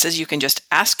some cases you can just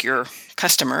ask your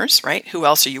customers, right? Who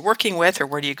else are you working with, or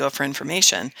where do you go for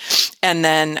information? And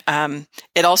then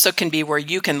it also can be where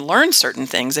you can learn certain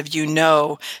things if you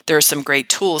know there are some great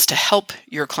tools to help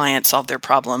your client solve their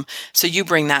problem. So you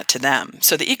bring that to them.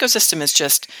 So the ecosystem is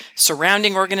just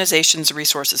surrounding organizations,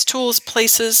 resources, tools,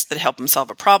 places that help them solve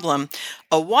a problem.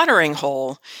 A watering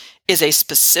hole is a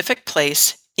specific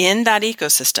place in that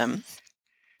ecosystem,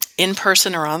 in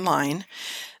person or online,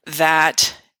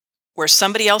 that where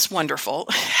somebody else wonderful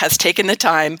has taken the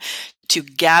time to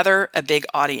gather a big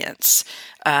audience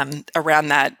around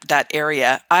that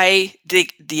area.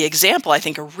 The example, I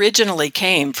think, originally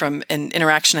came from an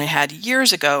interaction I had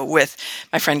years ago with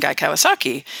my friend Guy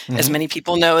Kawasaki, as many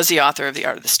people know, as the author of The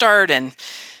Art of the Start and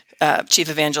chief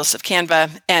evangelist of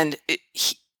Canva. And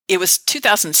it was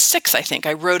 2006, I think.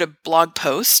 I wrote a blog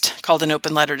post called An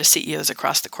Open Letter to CEOs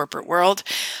Across the Corporate World.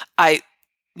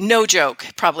 No joke,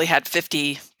 probably had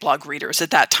 50 blog readers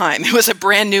at that time. It was a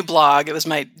brand new blog. It was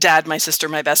my dad, my sister,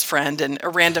 my best friend, and a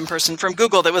random person from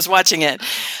Google that was watching it.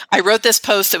 I wrote this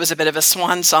post. It was a bit of a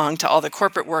swan song to all the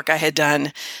corporate work I had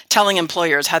done, telling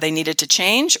employers how they needed to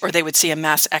change or they would see a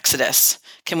mass exodus.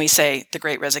 Can we say the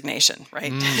Great Resignation,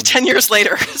 right? 10 years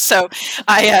later. So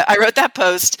I wrote that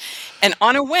post, and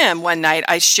on a whim one night,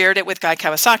 I shared it with Guy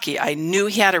Kawasaki. I knew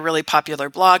he had a really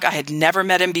popular blog. I had never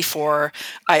met him before.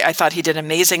 I thought he did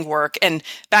amazing work. And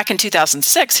back in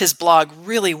 2006, his blog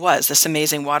really was this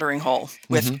amazing watering hole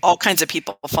with all kinds of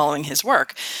people following his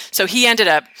work. So he ended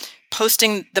up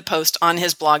posting the post on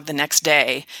his blog the next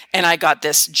day, and I got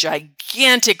this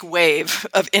gigantic wave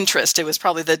of interest. It was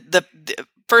probably the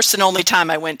first and only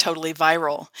time I went totally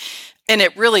viral. And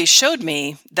it really showed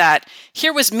me that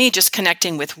here was me just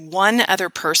connecting with one other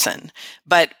person,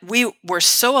 but we were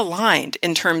so aligned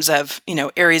in terms of,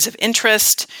 areas of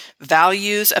interest,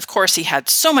 values. Of course, he had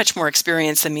so much more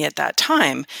experience than me at that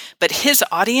time, but his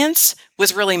audience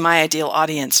was really my ideal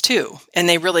audience too. And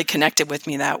they really connected with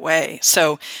me that way.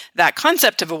 So that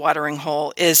concept of a watering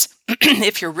hole is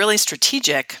if you're really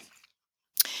strategic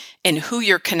in who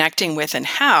you're connecting with and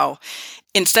how,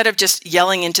 instead of just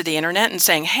yelling into the internet and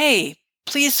saying, hey,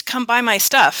 please come buy my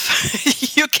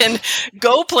stuff, you can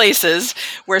go places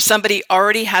where somebody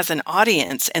already has an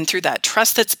audience. And through that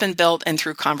trust that's been built and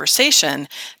through conversation,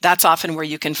 that's often where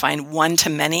you can find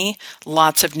one-to-many,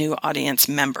 lots of new audience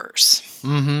members.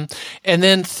 And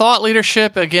then thought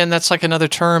leadership, again, that's like another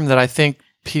term that I think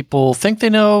people think they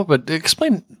know, but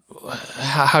explain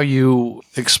how you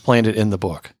explained it in the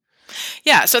book.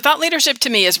 Yeah, so thought leadership to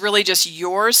me is really just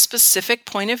your specific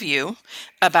point of view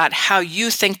about how you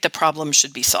think the problem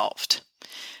should be solved.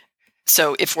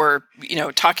 So if we're,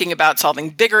 talking about solving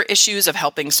bigger issues of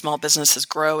helping small businesses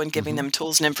grow and giving them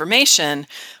tools and information,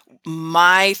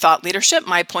 my thought leadership,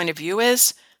 my point of view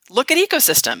is look at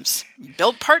ecosystems,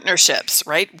 build partnerships,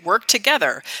 right? Work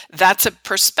together. That's a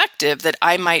perspective that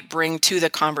I might bring to the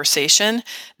conversation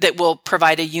that will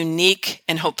provide a unique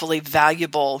and hopefully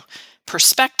valuable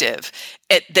perspective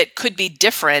that could be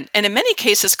different and in many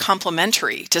cases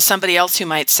complementary to somebody else who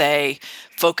might say,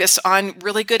 focus on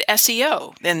really good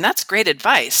SEO. And that's great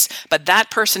advice. But that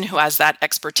person who has that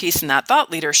expertise and that thought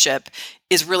leadership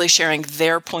is really sharing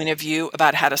their point of view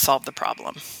about how to solve the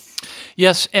problem.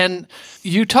 Yes, and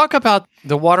you talk about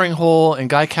the watering hole and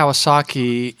Guy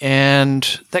Kawasaki,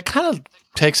 and that kind of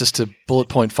takes us to bullet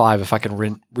point 5, if I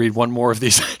can read one more of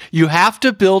these. You have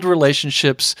to build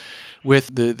relationships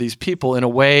with these people in a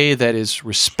way that is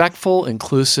respectful,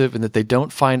 inclusive, and that they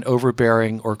don't find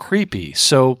overbearing or creepy.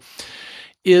 So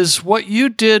is what you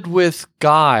did with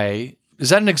Guy, is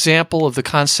that an example of the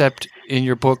concept in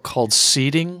your book called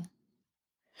seeding?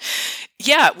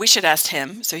 Yeah, we should ask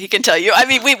him so he can tell you. I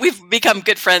mean, we've become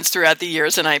good friends throughout the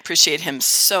years, and I appreciate him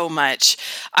so much.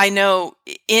 I know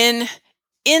in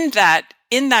that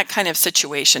kind of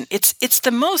situation, it's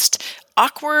the most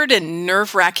awkward and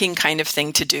nerve-wracking kind of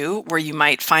thing to do, where you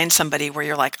might find somebody where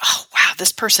you're like, oh, wow,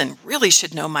 this person really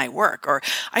should know my work, or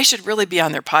I should really be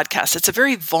on their podcast. It's a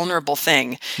very vulnerable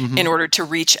thing in order to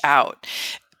reach out.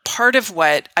 Part of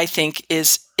what I think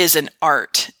is an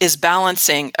art is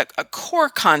balancing a core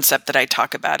concept that I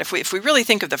talk about. If we really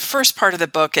think of the first part of the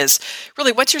book as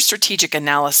really what's your strategic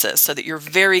analysis, so that you're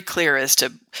very clear as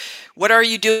to what are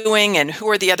you doing and who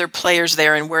are the other players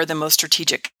there and where are the most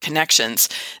strategic connections.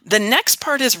 The next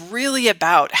part is really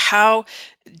about how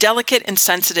delicate and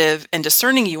sensitive and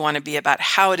discerning you want to be about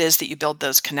how it is that you build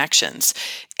those connections.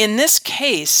 In this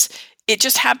case, it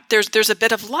just there's a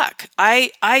bit of luck.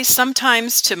 I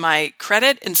sometimes, to my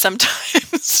credit and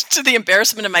sometimes to the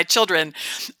embarrassment of my children,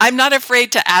 I'm not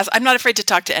afraid to ask. I'm not afraid to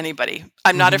talk to anybody.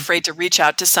 I'm not afraid to reach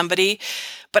out to somebody,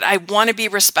 but I want to be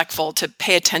respectful to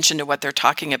pay attention to what they're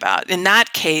talking about. In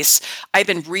that case, I've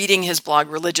been reading his blog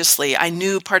religiously. I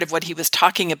knew part of what he was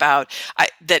talking about,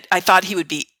 that I thought he would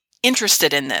be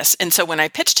interested in this. And so when I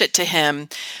pitched it to him,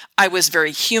 I was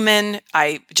very human.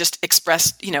 I just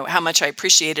expressed, how much I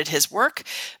appreciated his work.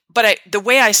 But the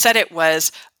way I said it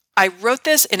was, I wrote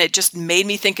this and it just made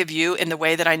me think of you in the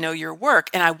way that I know your work,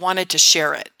 and I wanted to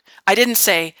share it. I didn't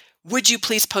say, would you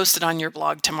please post it on your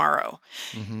blog tomorrow?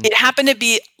 It happened to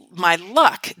be my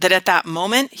luck that at that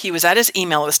moment, he was at his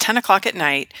email. It was 10 o'clock at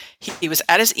night. He was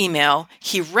at his email.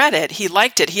 He read it. He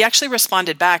liked it. He actually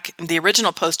responded back. The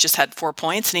original post just had 4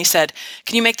 points. And he said,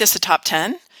 can you make this a top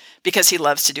 10? Because he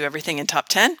loves to do everything in top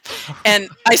 10. And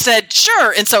I said,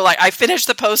 sure. And so I finished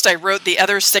the post. I wrote the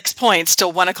other 6 points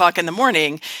till 1 o'clock in the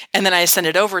morning. And then I sent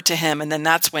it over to him. And then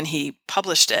that's when he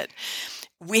published it.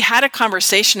 We had a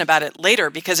conversation about it later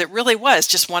because it really was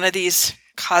just one of these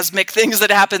cosmic things that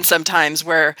happen sometimes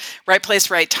where right place,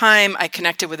 right time, I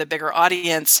connected with a bigger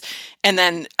audience. And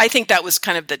then I think that was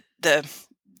kind of the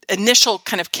initial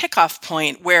kind of kickoff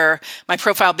point where my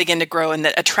profile began to grow and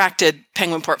that attracted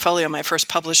Penguin Portfolio, my first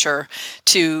publisher,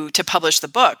 to publish the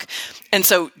book. And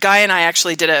so Guy and I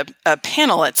actually did a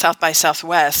panel at South by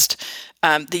Southwest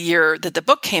the year that the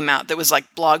book came out that was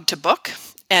like blog to book.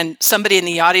 And somebody in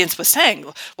the audience was saying,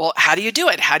 well, how do you do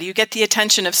it? How do you get the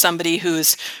attention of somebody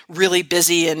who's really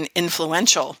busy and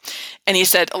influential? And he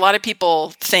said, a lot of people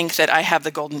think that I have the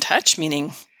golden touch,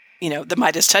 meaning, the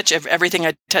Midas touch, everything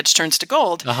I touch turns to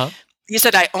gold. He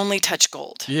said, I only touch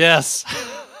gold. Yes.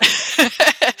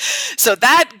 So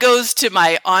that goes to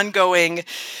my ongoing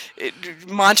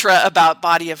mantra about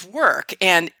body of work.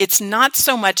 And it's not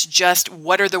so much just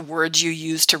what are the words you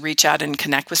use to reach out and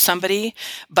connect with somebody,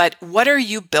 but what are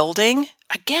you building?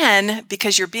 Again,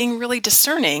 because you're being really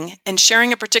discerning and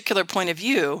sharing a particular point of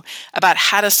view about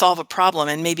how to solve a problem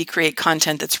and maybe create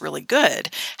content that's really good.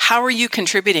 How are you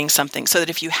contributing something so that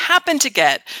if you happen to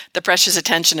get the precious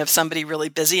attention of somebody really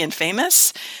busy and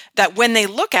famous, that when they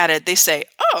look at it, they say,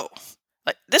 oh,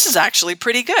 this is actually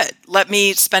pretty good. Let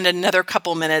me spend another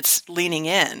couple minutes leaning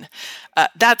in.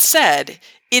 That said,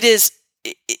 it is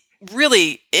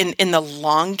really in the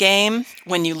long game,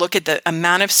 when you look at the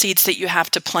amount of seeds that you have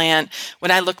to plant,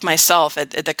 when I look myself at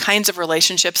the kinds of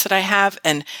relationships that I have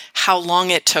and how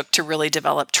long it took to really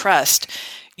develop trust,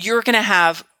 you're going to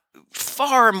have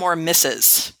far more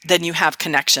misses than you have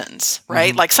connections,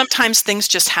 right? Like sometimes things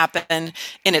just happen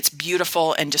and it's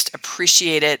beautiful and just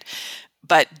appreciate it.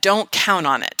 But don't count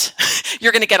on it.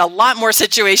 You're going to get a lot more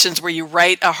situations where you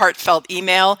write a heartfelt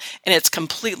email and it's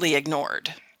completely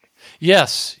ignored.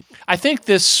 Yes. I think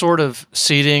this sort of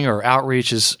seeding or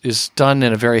outreach is done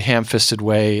in a very ham-fisted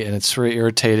way, and it's very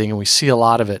irritating, and we see a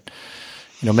lot of it.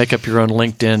 Make up your own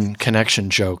LinkedIn connection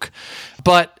joke.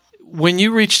 But when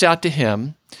you reached out to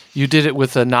him, you did it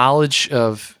with a knowledge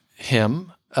of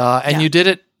him, and you did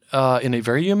it in a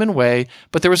very human way,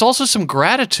 but there was also some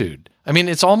gratitude. I mean,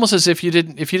 it's almost as if you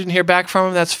didn't hear back from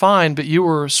him, that's fine, but you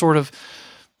were sort of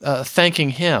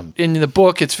thanking him. In the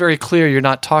book, it's very clear you're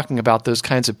not talking about those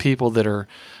kinds of people that are,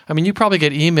 you probably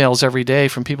get emails every day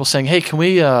from people saying, hey, can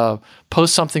we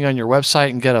post something on your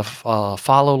website and get a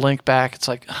follow link back? It's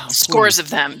like, scores of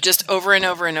them, just over and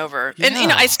over and over. Yeah.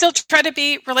 And, I still try to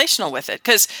be relational with it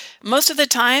because most of the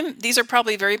time, these are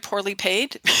probably very poorly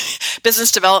paid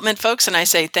business development folks. And I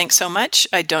say, thanks so much.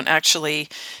 I don't actually,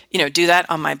 do that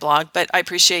on my blog, but I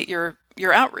appreciate your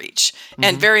outreach.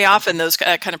 And very often those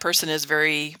kind of person is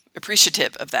very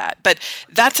appreciative of that. But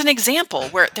that's an example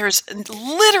where there's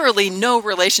literally no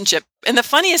relationship. And the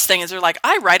funniest thing is they're like,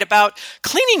 I write about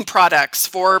cleaning products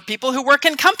for people who work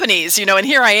in companies, and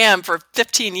here I am for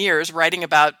 15 years writing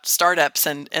about startups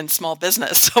and small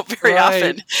business. So very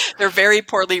often they're very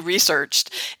poorly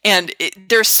researched. And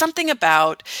there's something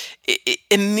about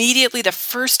immediately the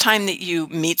first time that you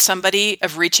meet somebody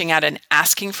of reaching out and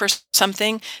asking for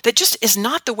something that just is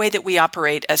not the way that we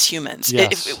operate as humans.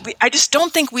 Yes. I just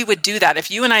don't think we would do that.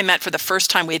 If you and I met for the first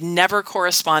time, we had never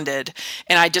corresponded,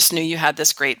 and I just knew you had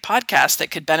this great podcast that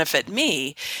could benefit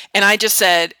me, and I just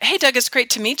said, hey, Doug, it's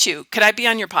great to meet you. Could I be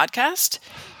on your podcast?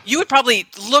 You would probably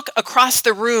look across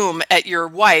the room at your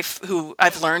wife, who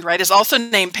I've learned, is also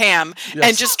named Pam,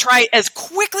 and just try as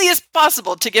quickly as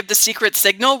possible to give the secret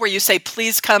signal where you say,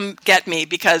 please come get me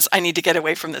because I need to get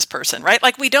away from this person, right?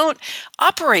 Like we don't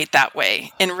operate that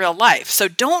way in real life. So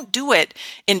don't do it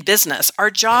in business. Our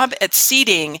job at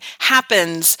seeding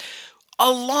happens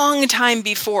a long time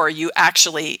before you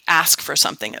actually ask for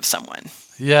something of someone.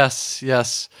 Yes,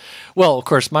 yes. Well, of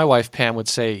course, my wife, Pam, would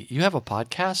say, "You have a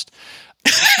podcast?"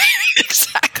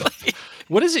 Exactly.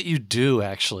 What is it you do,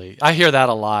 actually? I hear that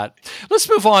a lot. Let's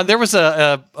move on. There was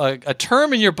a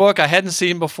term in your book I hadn't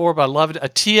seen before, but I loved it, a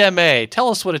TMA. Tell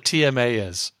us what a TMA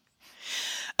is.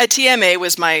 A TMA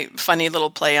was my funny little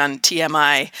play on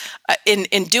TMI.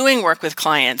 In doing work with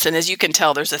clients, and as you can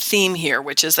tell, there's a theme here,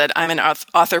 which is that I'm an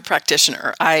author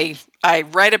practitioner. I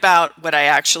write about what I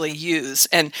actually use.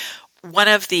 And one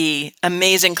of the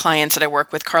amazing clients that I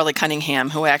work with, Carly Cunningham,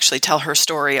 who I actually tell her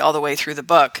story all the way through the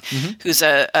book, who's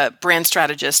a brand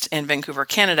strategist in Vancouver,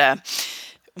 Canada.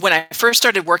 When I first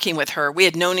started working with her, we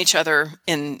had known each other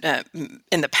in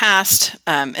the past,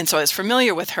 and so I was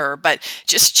familiar with her. But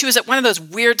just she was at one of those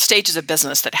weird stages of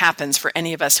business that happens for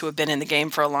any of us who have been in the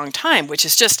game for a long time, which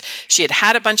is just she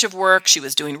had a bunch of work, she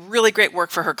was doing really great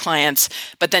work for her clients,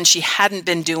 but then she hadn't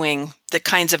been doing the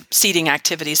kinds of seeding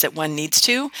activities that one needs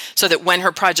to, so that when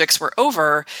her projects were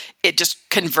over, it just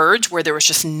converged where there was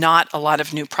just not a lot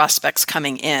of new prospects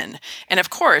coming in. And of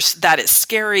course, that is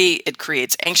scary. It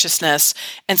creates anxiousness.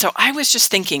 And so I was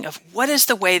just thinking of what is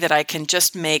the way that I can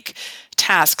just make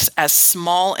tasks as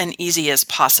small and easy as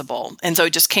possible. And so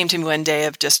it just came to me one day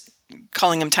of just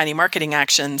calling them tiny marketing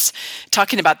actions,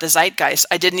 talking about the zeitgeist.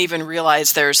 I didn't even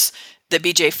realize the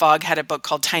BJ Fogg had a book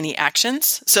called Tiny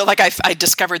Actions. So I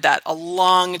discovered that a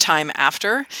long time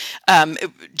after.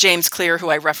 James Clear, who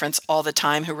I reference all the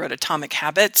time, who wrote Atomic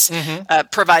Habits,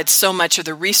 provides so much of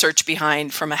the research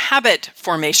behind from a habit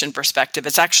formation perspective.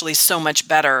 It's actually so much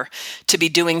better to be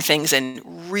doing things in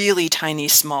really tiny,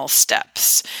 small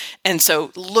steps. And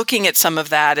so looking at some of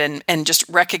that and just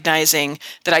recognizing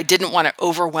that I didn't want to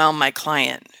overwhelm my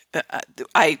client.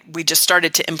 We just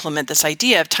started to implement this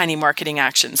idea of tiny marketing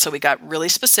actions. So we got really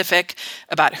specific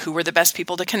about who were the best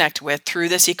people to connect with through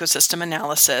this ecosystem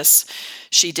analysis.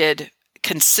 She did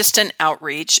consistent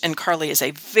outreach, and Carly is a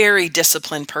very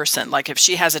disciplined person. Like if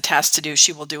she has a task to do,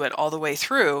 she will do it all the way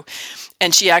through.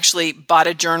 And she actually bought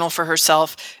a journal for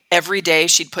herself. Every day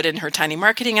she'd put in her tiny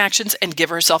marketing actions and give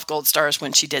herself gold stars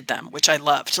when she did them, which I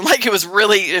loved. Like it was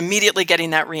really immediately getting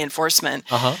that reinforcement.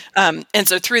 And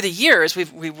so through the years,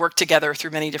 we've worked together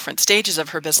through many different stages of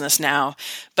her business now.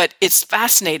 But it's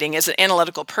fascinating as an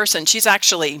analytical person. She's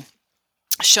actually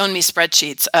shown me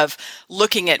spreadsheets of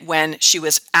looking at when she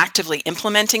was actively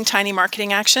implementing tiny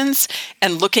marketing actions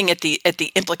and looking at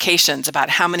the implications about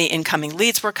how many incoming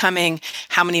leads were coming,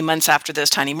 how many months after those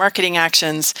tiny marketing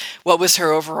actions, what was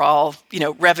her overall,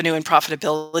 revenue and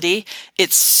profitability.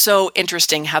 It's so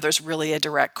interesting how there's really a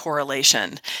direct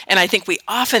correlation. And I think we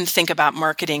often think about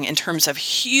marketing in terms of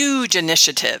huge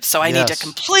initiatives. So I need to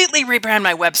completely rebrand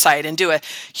my website and do a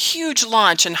huge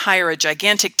launch and hire a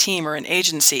gigantic team or an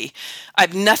agency. I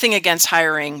have nothing against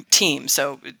hiring teams,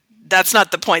 so that's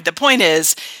not the point. The point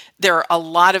is there are a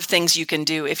lot of things you can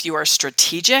do if you are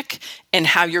strategic in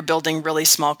how you're building really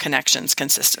small connections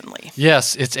consistently.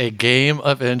 Yes, it's a game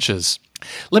of inches.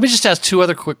 Let me just ask two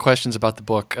other quick questions about the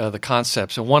book, the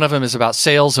concepts. And one of them is about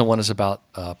sales and one is about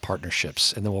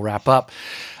partnerships. And then we'll wrap up.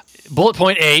 Bullet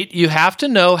point 8, you have to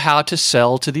know how to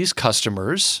sell to these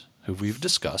customers who we've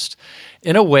discussed,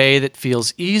 in a way that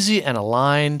feels easy and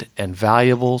aligned and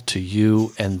valuable to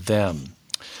you and them.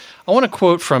 I want to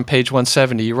quote from page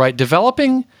 170. You write,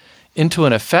 developing into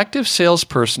an effective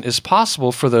salesperson is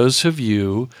possible for those of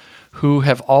you who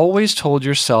have always told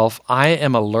yourself, I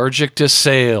am allergic to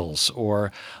sales,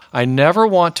 or I never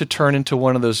want to turn into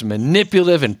one of those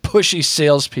manipulative and pushy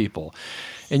salespeople.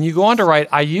 And you go on to write,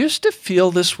 I used to feel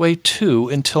this way too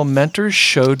until mentors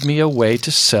showed me a way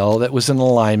to sell that was in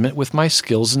alignment with my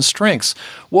skills and strengths.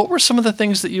 What were some of the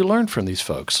things that you learned from these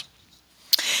folks?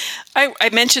 I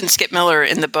mentioned Skip Miller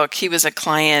in the book. He was a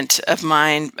client of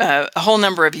mine a whole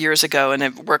number of years ago, and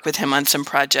I've worked with him on some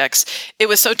projects. It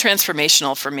was so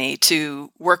transformational for me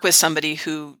to work with somebody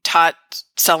who taught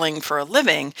selling for a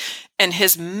living, and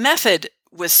his method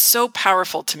was so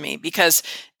powerful to me because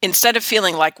instead of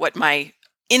feeling like what my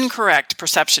incorrect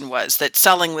perception was that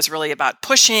selling was really about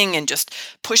pushing and just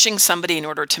pushing somebody in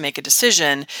order to make a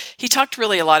decision, he talked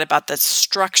really a lot about the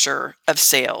structure of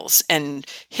sales. And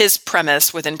his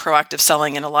premise within proactive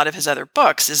selling and a lot of his other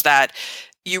books is that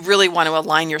you really want to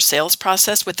align your sales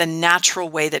process with the natural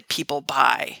way that people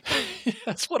buy.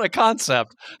 That's what a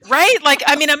concept. Right? Like,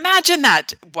 I mean, imagine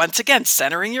that. Once again,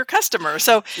 centering your customer.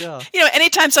 So, Yeah.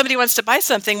 anytime somebody wants to buy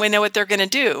something, we know what they're going to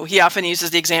do. He often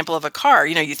uses the example of a car.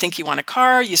 You think you want a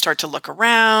car, you start to look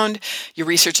around, you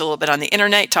research a little bit on the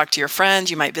internet, talk to your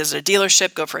friends, you might visit a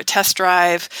dealership, go for a test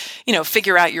drive,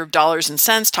 figure out your dollars and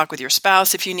cents, talk with your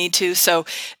spouse if you need to. So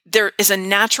there is a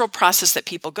natural process that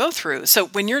people go through. So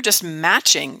when you're just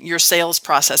matching your sales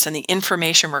process and the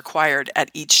information required at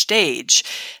each stage,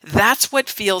 that's what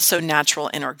feels so natural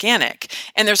and organic.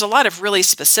 And there's a lot of really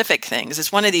specific things.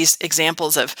 It's one of these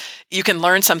examples of you can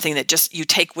learn something that just you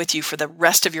take with you for the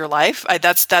rest of your life.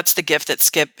 That's the gift that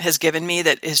Skip has given me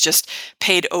that is just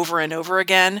paid over and over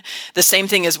again. The same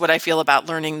thing is what I feel about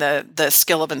learning the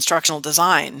skill of instructional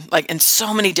design. Like in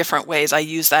so many different ways, I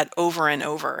use that over and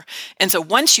over. And so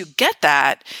once you get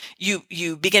that,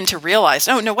 you begin to realize,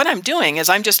 oh no, what I'm doing is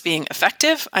I'm just being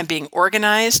effective. I'm being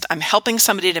organized. I'm helping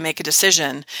somebody to make a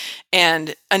decision.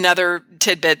 And another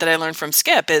tidbit that I learned from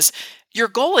Skip is your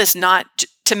goal is not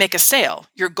to make a sale.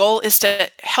 Your goal is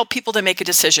to help people to make a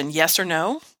decision, yes or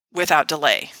no, without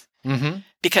delay. Mm-hmm.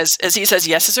 Because as he says,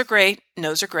 yeses are great,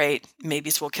 nos are great,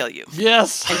 maybes will kill you.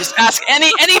 Yes. And just ask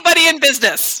anybody in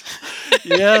business.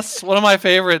 Yes. One of my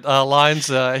favorite lines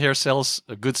I hear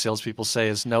good salespeople say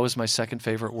is, no is my second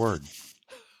favorite word.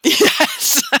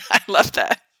 Yes. I love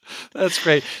that. That's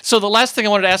great. So the last thing I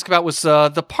wanted to ask about was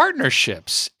the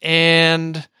partnerships.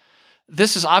 And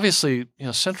this is obviously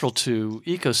central to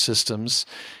ecosystems.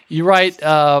 You write,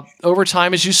 over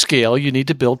time as you scale, you need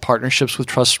to build partnerships with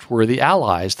trustworthy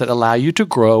allies that allow you to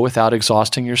grow without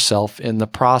exhausting yourself in the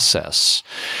process.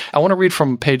 I want to read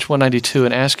from page 192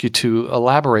 and ask you to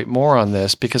elaborate more on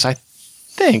this because I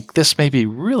think this may be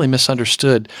really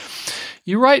misunderstood.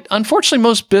 You write, unfortunately,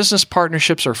 most business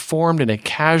partnerships are formed in a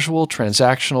casual,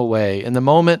 transactional way. In the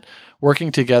moment,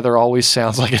 working together always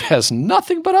sounds like it has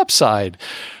nothing but upside.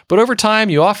 But over time,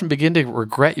 you often begin to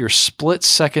regret your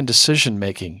split-second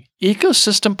decision-making.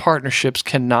 Ecosystem partnerships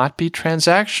cannot be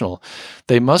transactional.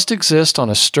 They must exist on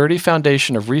a sturdy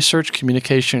foundation of research,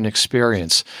 communication, and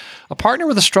experience. A partner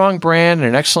with a strong brand and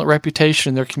an excellent reputation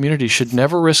in their community should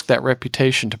never risk that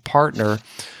reputation to partner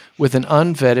with an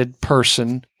unvetted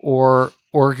person or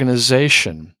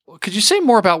organization. Could you say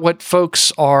more about what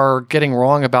folks are getting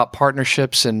wrong about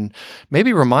partnerships and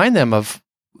maybe remind them of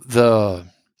the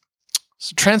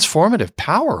transformative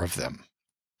power of them?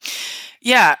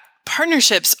 Yeah,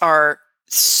 partnerships are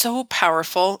so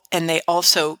powerful and they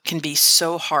also can be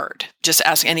so hard. Just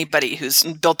ask anybody who's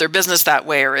built their business that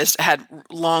way or has had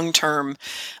long-term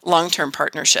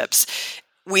partnerships.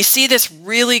 We see this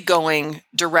really going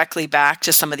directly back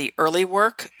to some of the early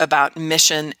work about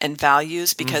mission and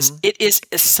values because it is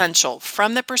essential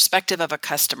from the perspective of a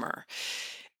customer.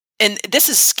 And this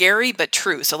is scary, but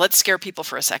true. So let's scare people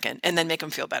for a second and then make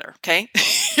them feel better. Okay.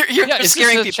 You're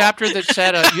scaring people. Chapter that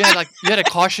said you had a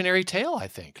cautionary tale, I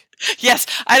think. Yes.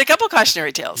 I had a couple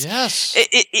cautionary tales. Yes.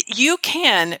 You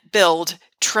can build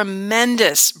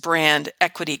tremendous brand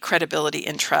equity, credibility,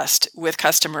 and trust with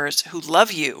customers who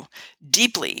love you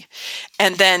deeply.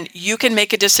 And then you can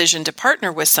make a decision to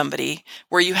partner with somebody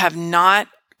where you have not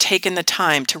taken the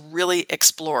time to really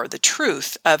explore the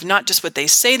truth of not just what they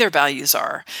say their values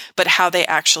are, but how they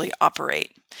actually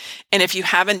operate. And if you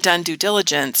haven't done due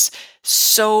diligence,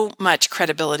 so much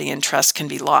credibility and trust can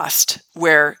be lost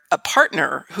where a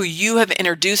partner who you have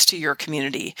introduced to your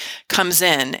community comes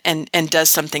in and does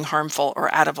something harmful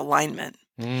or out of alignment.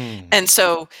 And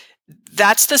so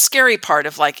that's the scary part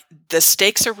of like the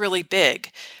stakes are really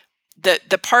big.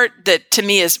 The part that to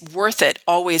me is worth it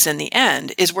always in the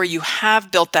end is where you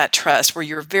have built that trust, where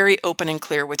you're very open and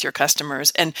clear with your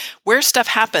customers and where stuff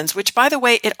happens, which by the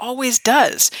way, it always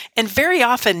does. And very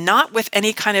often not with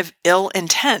any kind of ill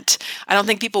intent. I don't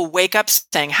think people wake up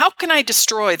saying, how can I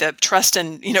destroy the trust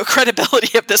and,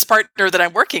 credibility of this partner that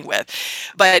I'm working with?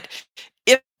 But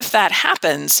if that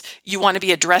happens, you want to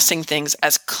be addressing things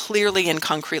as clearly and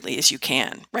concretely as you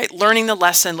can, right? Learning the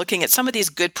lesson, looking at some of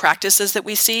these good practices that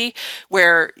we see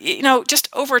where, just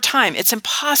over time, it's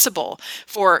impossible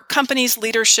for companies,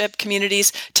 leadership,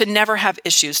 communities to never have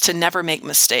issues, to never make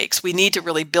mistakes. We need to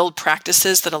really build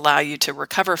practices that allow you to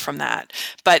recover from that.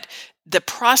 But the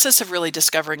process of really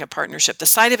discovering a partnership, the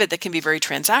side of it that can be very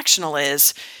transactional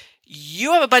is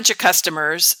you have a bunch of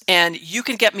customers and you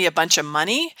can get me a bunch of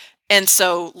money. And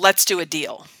so let's do a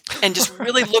deal. And just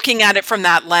really looking at it from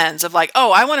that lens of like,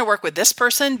 oh, I want to work with this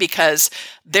person because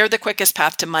they're the quickest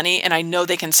path to money and I know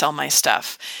they can sell my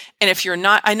stuff. And if you're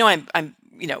not, I know I'm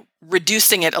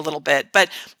reducing it a little bit, but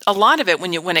a lot of it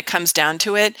when it comes down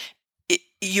to it,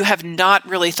 you have not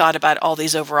really thought about all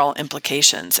these overall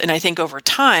implications. And I think over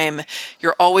time,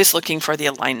 you're always looking for the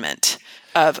alignment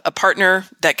of a partner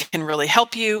that can really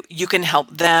help you. You can help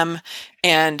them,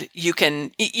 and you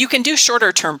can do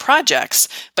shorter term projects,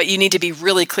 but you need to be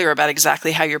really clear about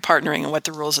exactly how you're partnering and what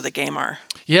the rules of the game are.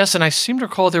 Yes, and I seem to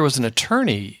recall there was an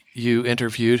attorney you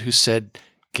interviewed who said,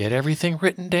 get everything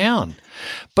written down.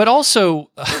 But also,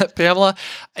 Pamela,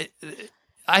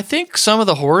 I think some of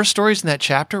the horror stories in that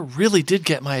chapter really did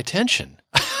get my attention.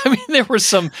 I mean, there were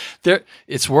some there.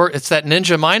 It's that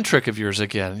ninja mind trick of yours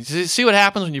again. You see what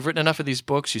happens when you've written enough of these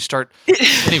books? You start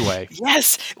anyway.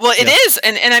 Yes, well, it is,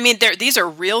 and I mean, these are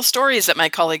real stories that my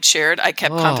colleagues shared. I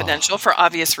kept confidential for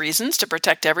obvious reasons to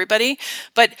protect everybody.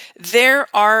 But there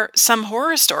are some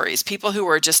horror stories. People who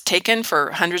were just taken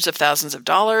for hundreds of thousands of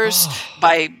dollars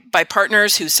by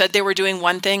partners who said they were doing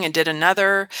one thing and did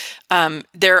another.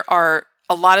 There are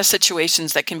a lot of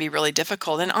situations that can be really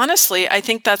difficult. And honestly, I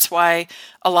think that's why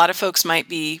a lot of folks might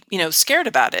be, scared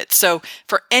about it. So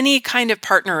for any kind of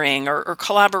partnering or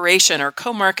collaboration or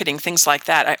co-marketing, things like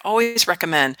that, I always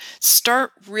recommend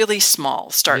start really small,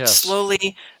 start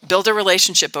slowly, build a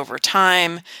relationship over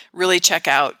time, really check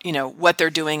out, what they're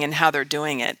doing and how they're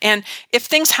doing it. And if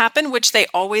things happen, which they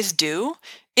always do,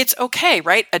 it's okay,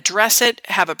 right? Address it,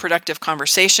 have a productive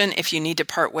conversation. If you need to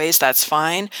part ways, that's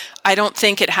fine. I don't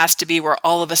think it has to be where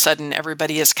all of a sudden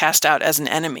everybody is cast out as an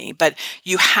enemy, but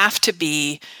you have to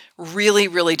be really,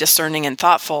 really discerning and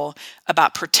thoughtful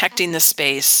about protecting the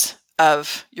space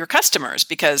of your customers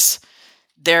because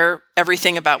they're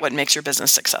everything about what makes your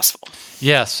business successful.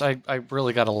 Yes, I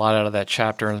really got a lot out of that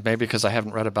chapter, and maybe because I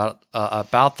haven't read about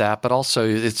that, but also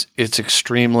it's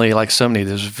extremely, like so many,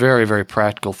 there's very, very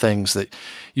practical things that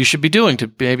you should be doing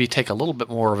to maybe take a little bit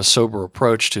more of a sober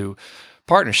approach to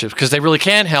partnerships because they really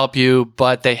can help you,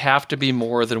 but they have to be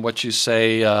more than what you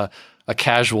say a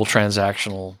casual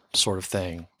transactional sort of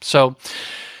thing. So,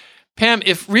 Pam,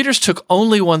 if readers took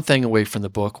only one thing away from the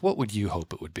book, what would you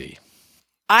hope it would be?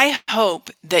 I hope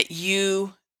that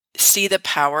you see the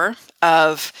power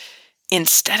of,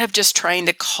 instead of just trying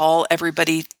to call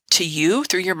everybody to you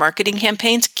through your marketing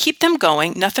campaigns, keep them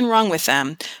going, nothing wrong with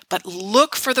them, but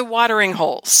look for the watering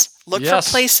holes. Look for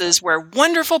places where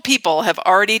wonderful people have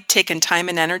already taken time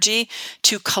and energy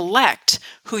to collect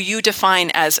who you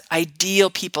define as ideal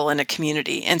people in a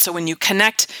community. And so when you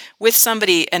connect with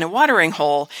somebody in a watering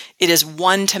hole, it is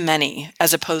one to many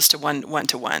as opposed to one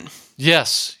to one.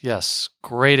 Yes.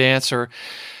 Great answer.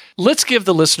 Let's give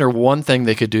the listener one thing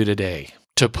they could do today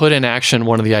to put in action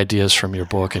one of the ideas from your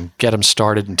book and get them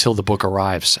started until the book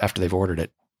arrives after they've ordered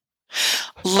it.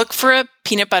 Look for a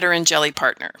peanut butter and jelly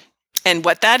partner. And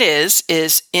what that is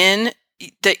in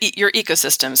your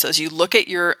ecosystem. So as you look at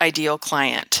your ideal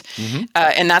client,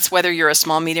 and that's whether you're a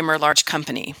small, medium, or large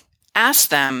company, ask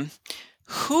them,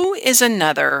 who is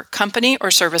another company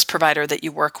or service provider that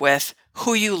you work with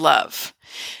who you love?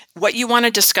 What you want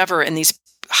to discover in these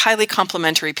highly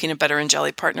complementary peanut butter and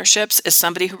jelly partnerships is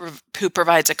somebody who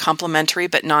provides a complementary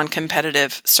but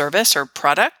non-competitive service or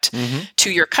product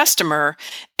to your customer,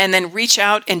 and then reach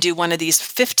out and do one of these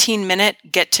 15-minute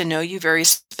get to know you, very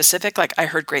specific, like, I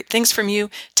heard great things from you.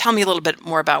 Tell me a little bit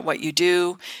more about what you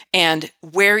do, and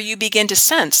where you begin to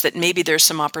sense that maybe there's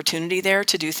some opportunity there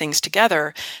to do things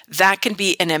together. That can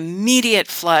be an immediate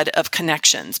flood of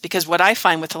connections, because what I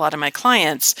find with a lot of my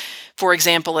clients, for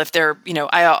example, if they're,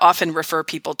 I often refer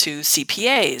people to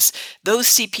CPAs. Those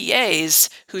CPAs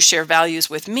who share values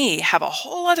with me have a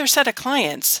whole other set of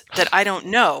clients that I don't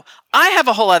know. I have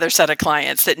a whole other set of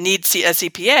clients that need a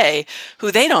CPA who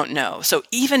they don't know. So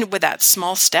even with that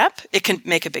small step, it can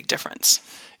make a big difference.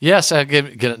 Yes, I'll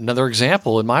give another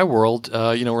example. In my world,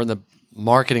 we're in the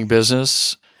marketing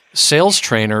business. Sales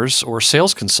trainers or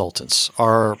sales consultants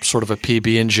are sort of a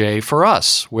PB&J for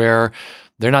us, where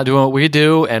they're not doing what we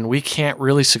do, and we can't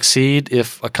really succeed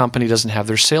if a company doesn't have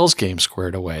their sales game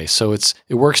squared away. So it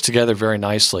works together very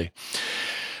nicely.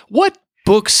 What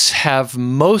books have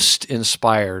most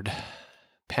inspired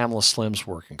Pamela Slim's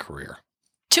working career?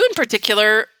 Two in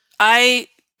particular. I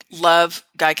love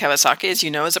Guy Kawasaki, as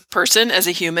you know, as a person, as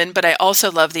a human, but I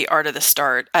also love The Art of the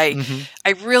Start. I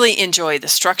really enjoy the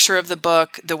structure of the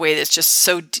book, the way that's just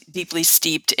so deeply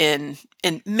steeped in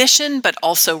mission, but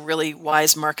also really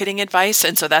wise marketing advice.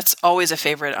 And so that's always a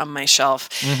favorite on my shelf.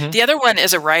 The other one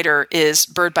as a writer is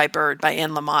Bird by Bird by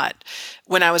Anne Lamott.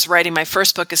 When I was writing my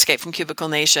first book, Escape from Cubicle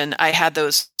Nation, I had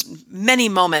those many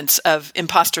moments of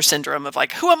imposter syndrome of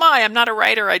like, who am I? I'm not a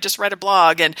writer. I just write a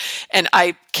blog. And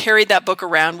I carried that book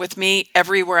around with me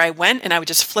everywhere I went, and I would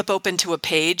just flip open to a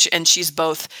page, and she's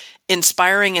both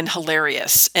inspiring and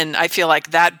hilarious. And I feel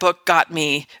like that book got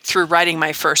me through writing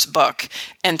my first book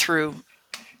and through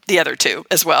the other two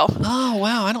as well. Oh,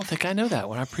 wow. I don't think I know that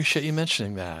one. I appreciate you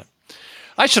mentioning that.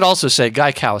 I should also say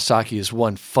Guy Kawasaki is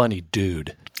one funny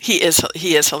dude. He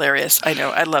is hilarious. I know.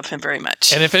 I love him very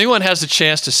much. And if anyone has a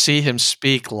chance to see him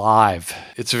speak live,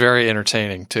 it's very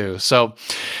entertaining too. So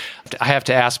I have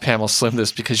to ask Pamela Slim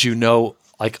this because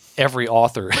like every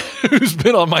author who's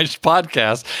been on my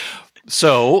podcast.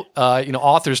 So,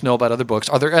 authors know about other books.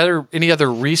 Are there any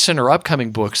other recent or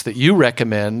upcoming books that you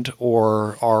recommend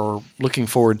or are looking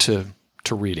forward to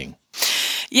reading?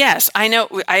 Yes, I know.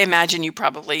 I imagine you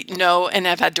probably know and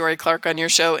have had Dory Clark on your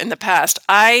show in the past.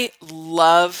 I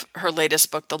love her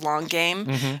latest book, The Long Game.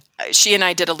 Mm-hmm. She and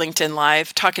I did a LinkedIn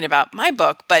Live talking about my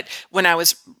book, but when I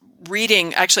was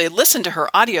reading, actually I listened to her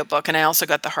audiobook and I also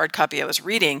got the hard copy I was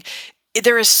reading.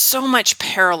 There is so much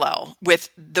parallel with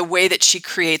the way that she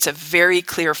creates a very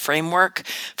clear framework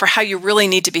for how you really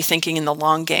need to be thinking in the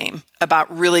long game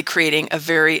about really creating a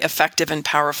very effective and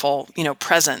powerful,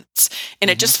 presence.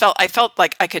 And I felt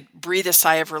like I could breathe a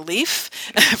sigh of relief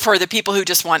for the people who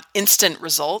just want instant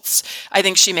results. I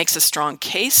think she makes a strong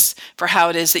case for how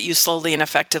it is that you slowly and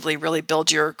effectively really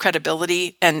build your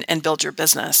credibility and build your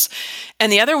business.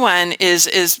 And the other one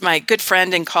is my good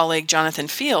friend and colleague, Jonathan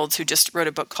Fields, who just wrote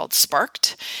a book called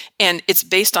Sparked. And it's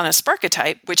based on a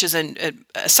Sparketype, which is an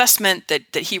assessment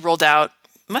that he rolled out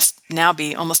must now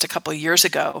be almost a couple of years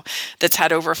ago, that's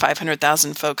had over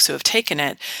 500,000 folks who have taken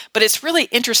it. But it's really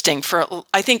interesting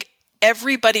I think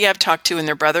everybody I've talked to and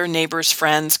their brother, neighbors,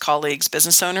 friends, colleagues,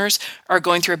 business owners are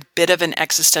going through a bit of an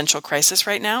existential crisis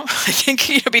right now. I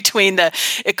think, between the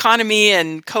economy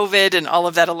and COVID and all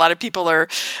of that, a lot of people are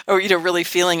really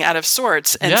feeling out of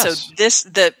sorts. And so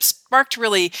the Sparked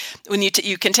really, when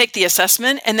you can take the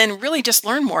assessment and then really just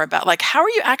learn more about like, how are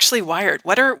you actually wired?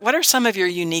 What are some of your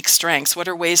unique strengths? What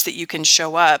are ways that you can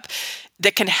show up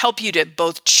that can help you to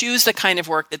both choose the kind of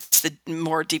work that's the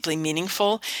more deeply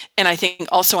meaningful. And I think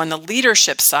also on the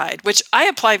leadership side, which I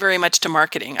apply very much to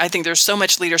marketing. I think there's so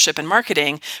much leadership in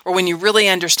marketing where when you really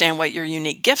understand what your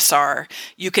unique gifts are,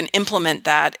 you can implement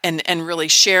that and really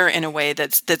share in a way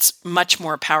that's much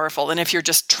more powerful. And if you're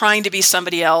just trying to be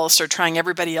somebody else or trying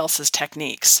everybody else's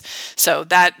techniques. So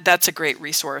that's a great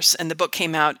resource. And the book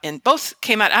both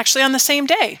came out actually on the same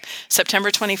day,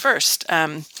 September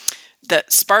 21st. The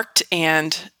Sparked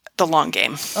and The Long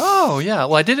Game. Oh, yeah.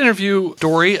 Well, I did interview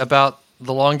Dory about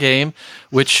The Long Game,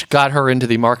 which got her into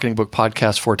the Marketing Book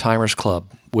Podcast 4 Timers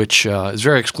Club, which is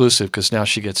very exclusive because now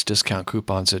she gets discount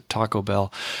coupons at Taco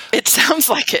Bell. It sounds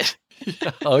like it.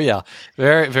 Yeah. Oh, yeah.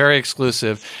 Very, very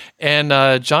exclusive. And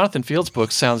Jonathan Fields'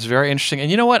 book sounds very interesting.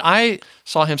 And you know what? I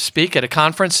saw him speak at a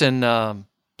conference in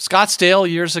Scottsdale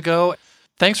years ago.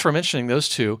 Thanks for mentioning those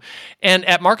two. And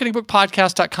at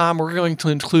marketingbookpodcast.com, we're going to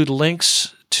include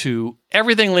links to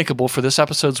everything linkable for this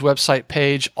episode's website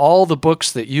page, all the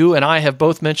books that you and I have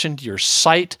both mentioned, your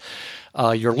site,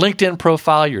 your LinkedIn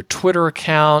profile, your Twitter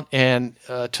account, and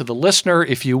to the listener,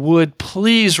 if you would,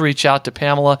 please reach out to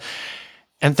Pamela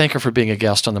and thank her for being a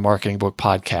guest on the Marketing Book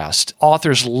Podcast.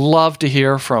 Authors love to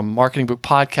hear from Marketing Book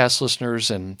Podcast listeners,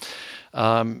 and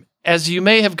as you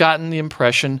may have gotten the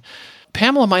impression,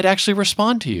 Pamela might actually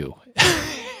respond to you.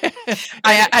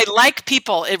 I like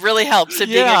people. It really helps in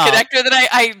being a connector that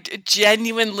I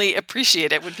genuinely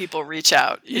appreciate it when people reach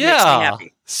out. It makes me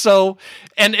happy. So,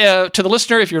 and to the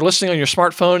listener, if you're listening on your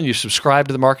smartphone and you subscribe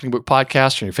to the Marketing Book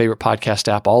Podcast or your favorite podcast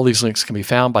app, all these links can be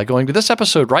found by going to this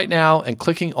episode right now and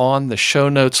clicking on the show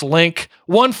notes link.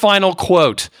 One final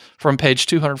quote from page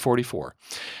 244.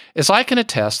 As I can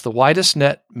attest, the Widest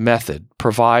Net method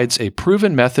provides a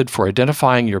proven method for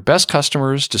identifying your best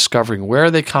customers, discovering where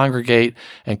they congregate,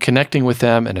 and connecting with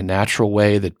them in a natural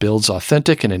way that builds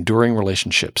authentic and enduring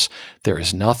relationships. There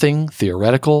is nothing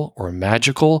theoretical or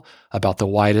magical about the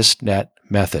Widest Net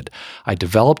method. I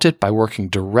developed it by working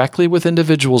directly with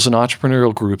individuals and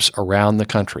entrepreneurial groups around the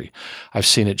country. I've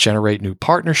seen it generate new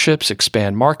partnerships,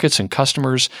 expand markets and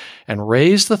customers, and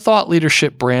raise the thought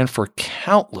leadership brand for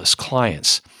countless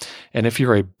clients. And if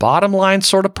you're a bottom line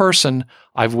sort of person,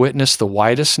 I've witnessed the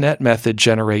Widest Net method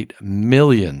generate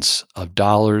millions of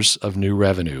dollars of new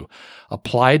revenue.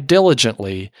 Applied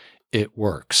diligently, it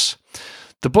works.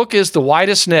 The book is The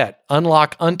Widest Net,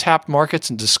 Unlock Untapped Markets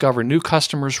and Discover New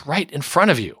Customers Right in Front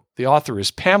of You. The author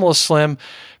is Pamela Slim.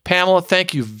 Pamela,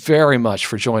 thank you very much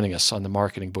for joining us on the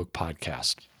Marketing Book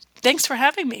Podcast. Thanks for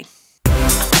having me.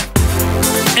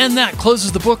 And that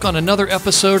closes the book on another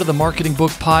episode of the Marketing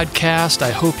Book Podcast.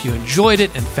 I hope you enjoyed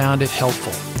it and found it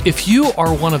helpful. If you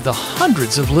are one of the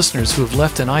hundreds of listeners who have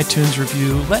left an iTunes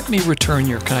review, let me return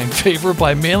your kind favor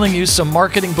by mailing you some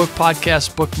Marketing Book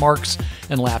Podcast bookmarks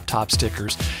and laptop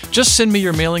stickers. Just send me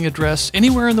your mailing address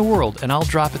anywhere in the world, and I'll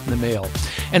drop it in the mail.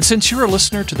 And since you're a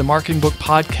listener to the Marketing Book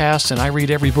Podcast and I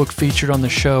read every book featured on the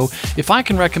show, if I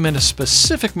can recommend a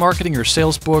specific marketing or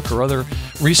sales book or other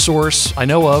resource I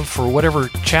know of for whatever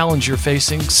challenge you're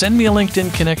facing, send me a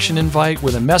LinkedIn connection invite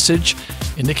with a message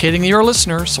indicating you're a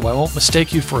listener so I won't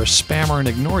mistake you for a spammer and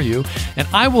ignore you, and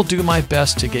I will do my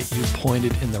best to get you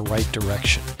pointed in the right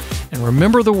direction. And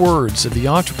remember the words of the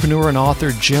entrepreneur and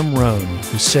author Jim Rohn,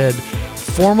 who said,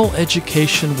 "Formal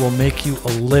education will make you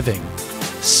a living.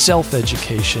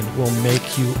 Self-education will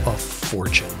make you a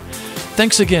fortune."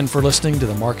 Thanks again for listening to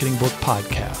the Marketing Book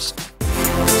Podcast.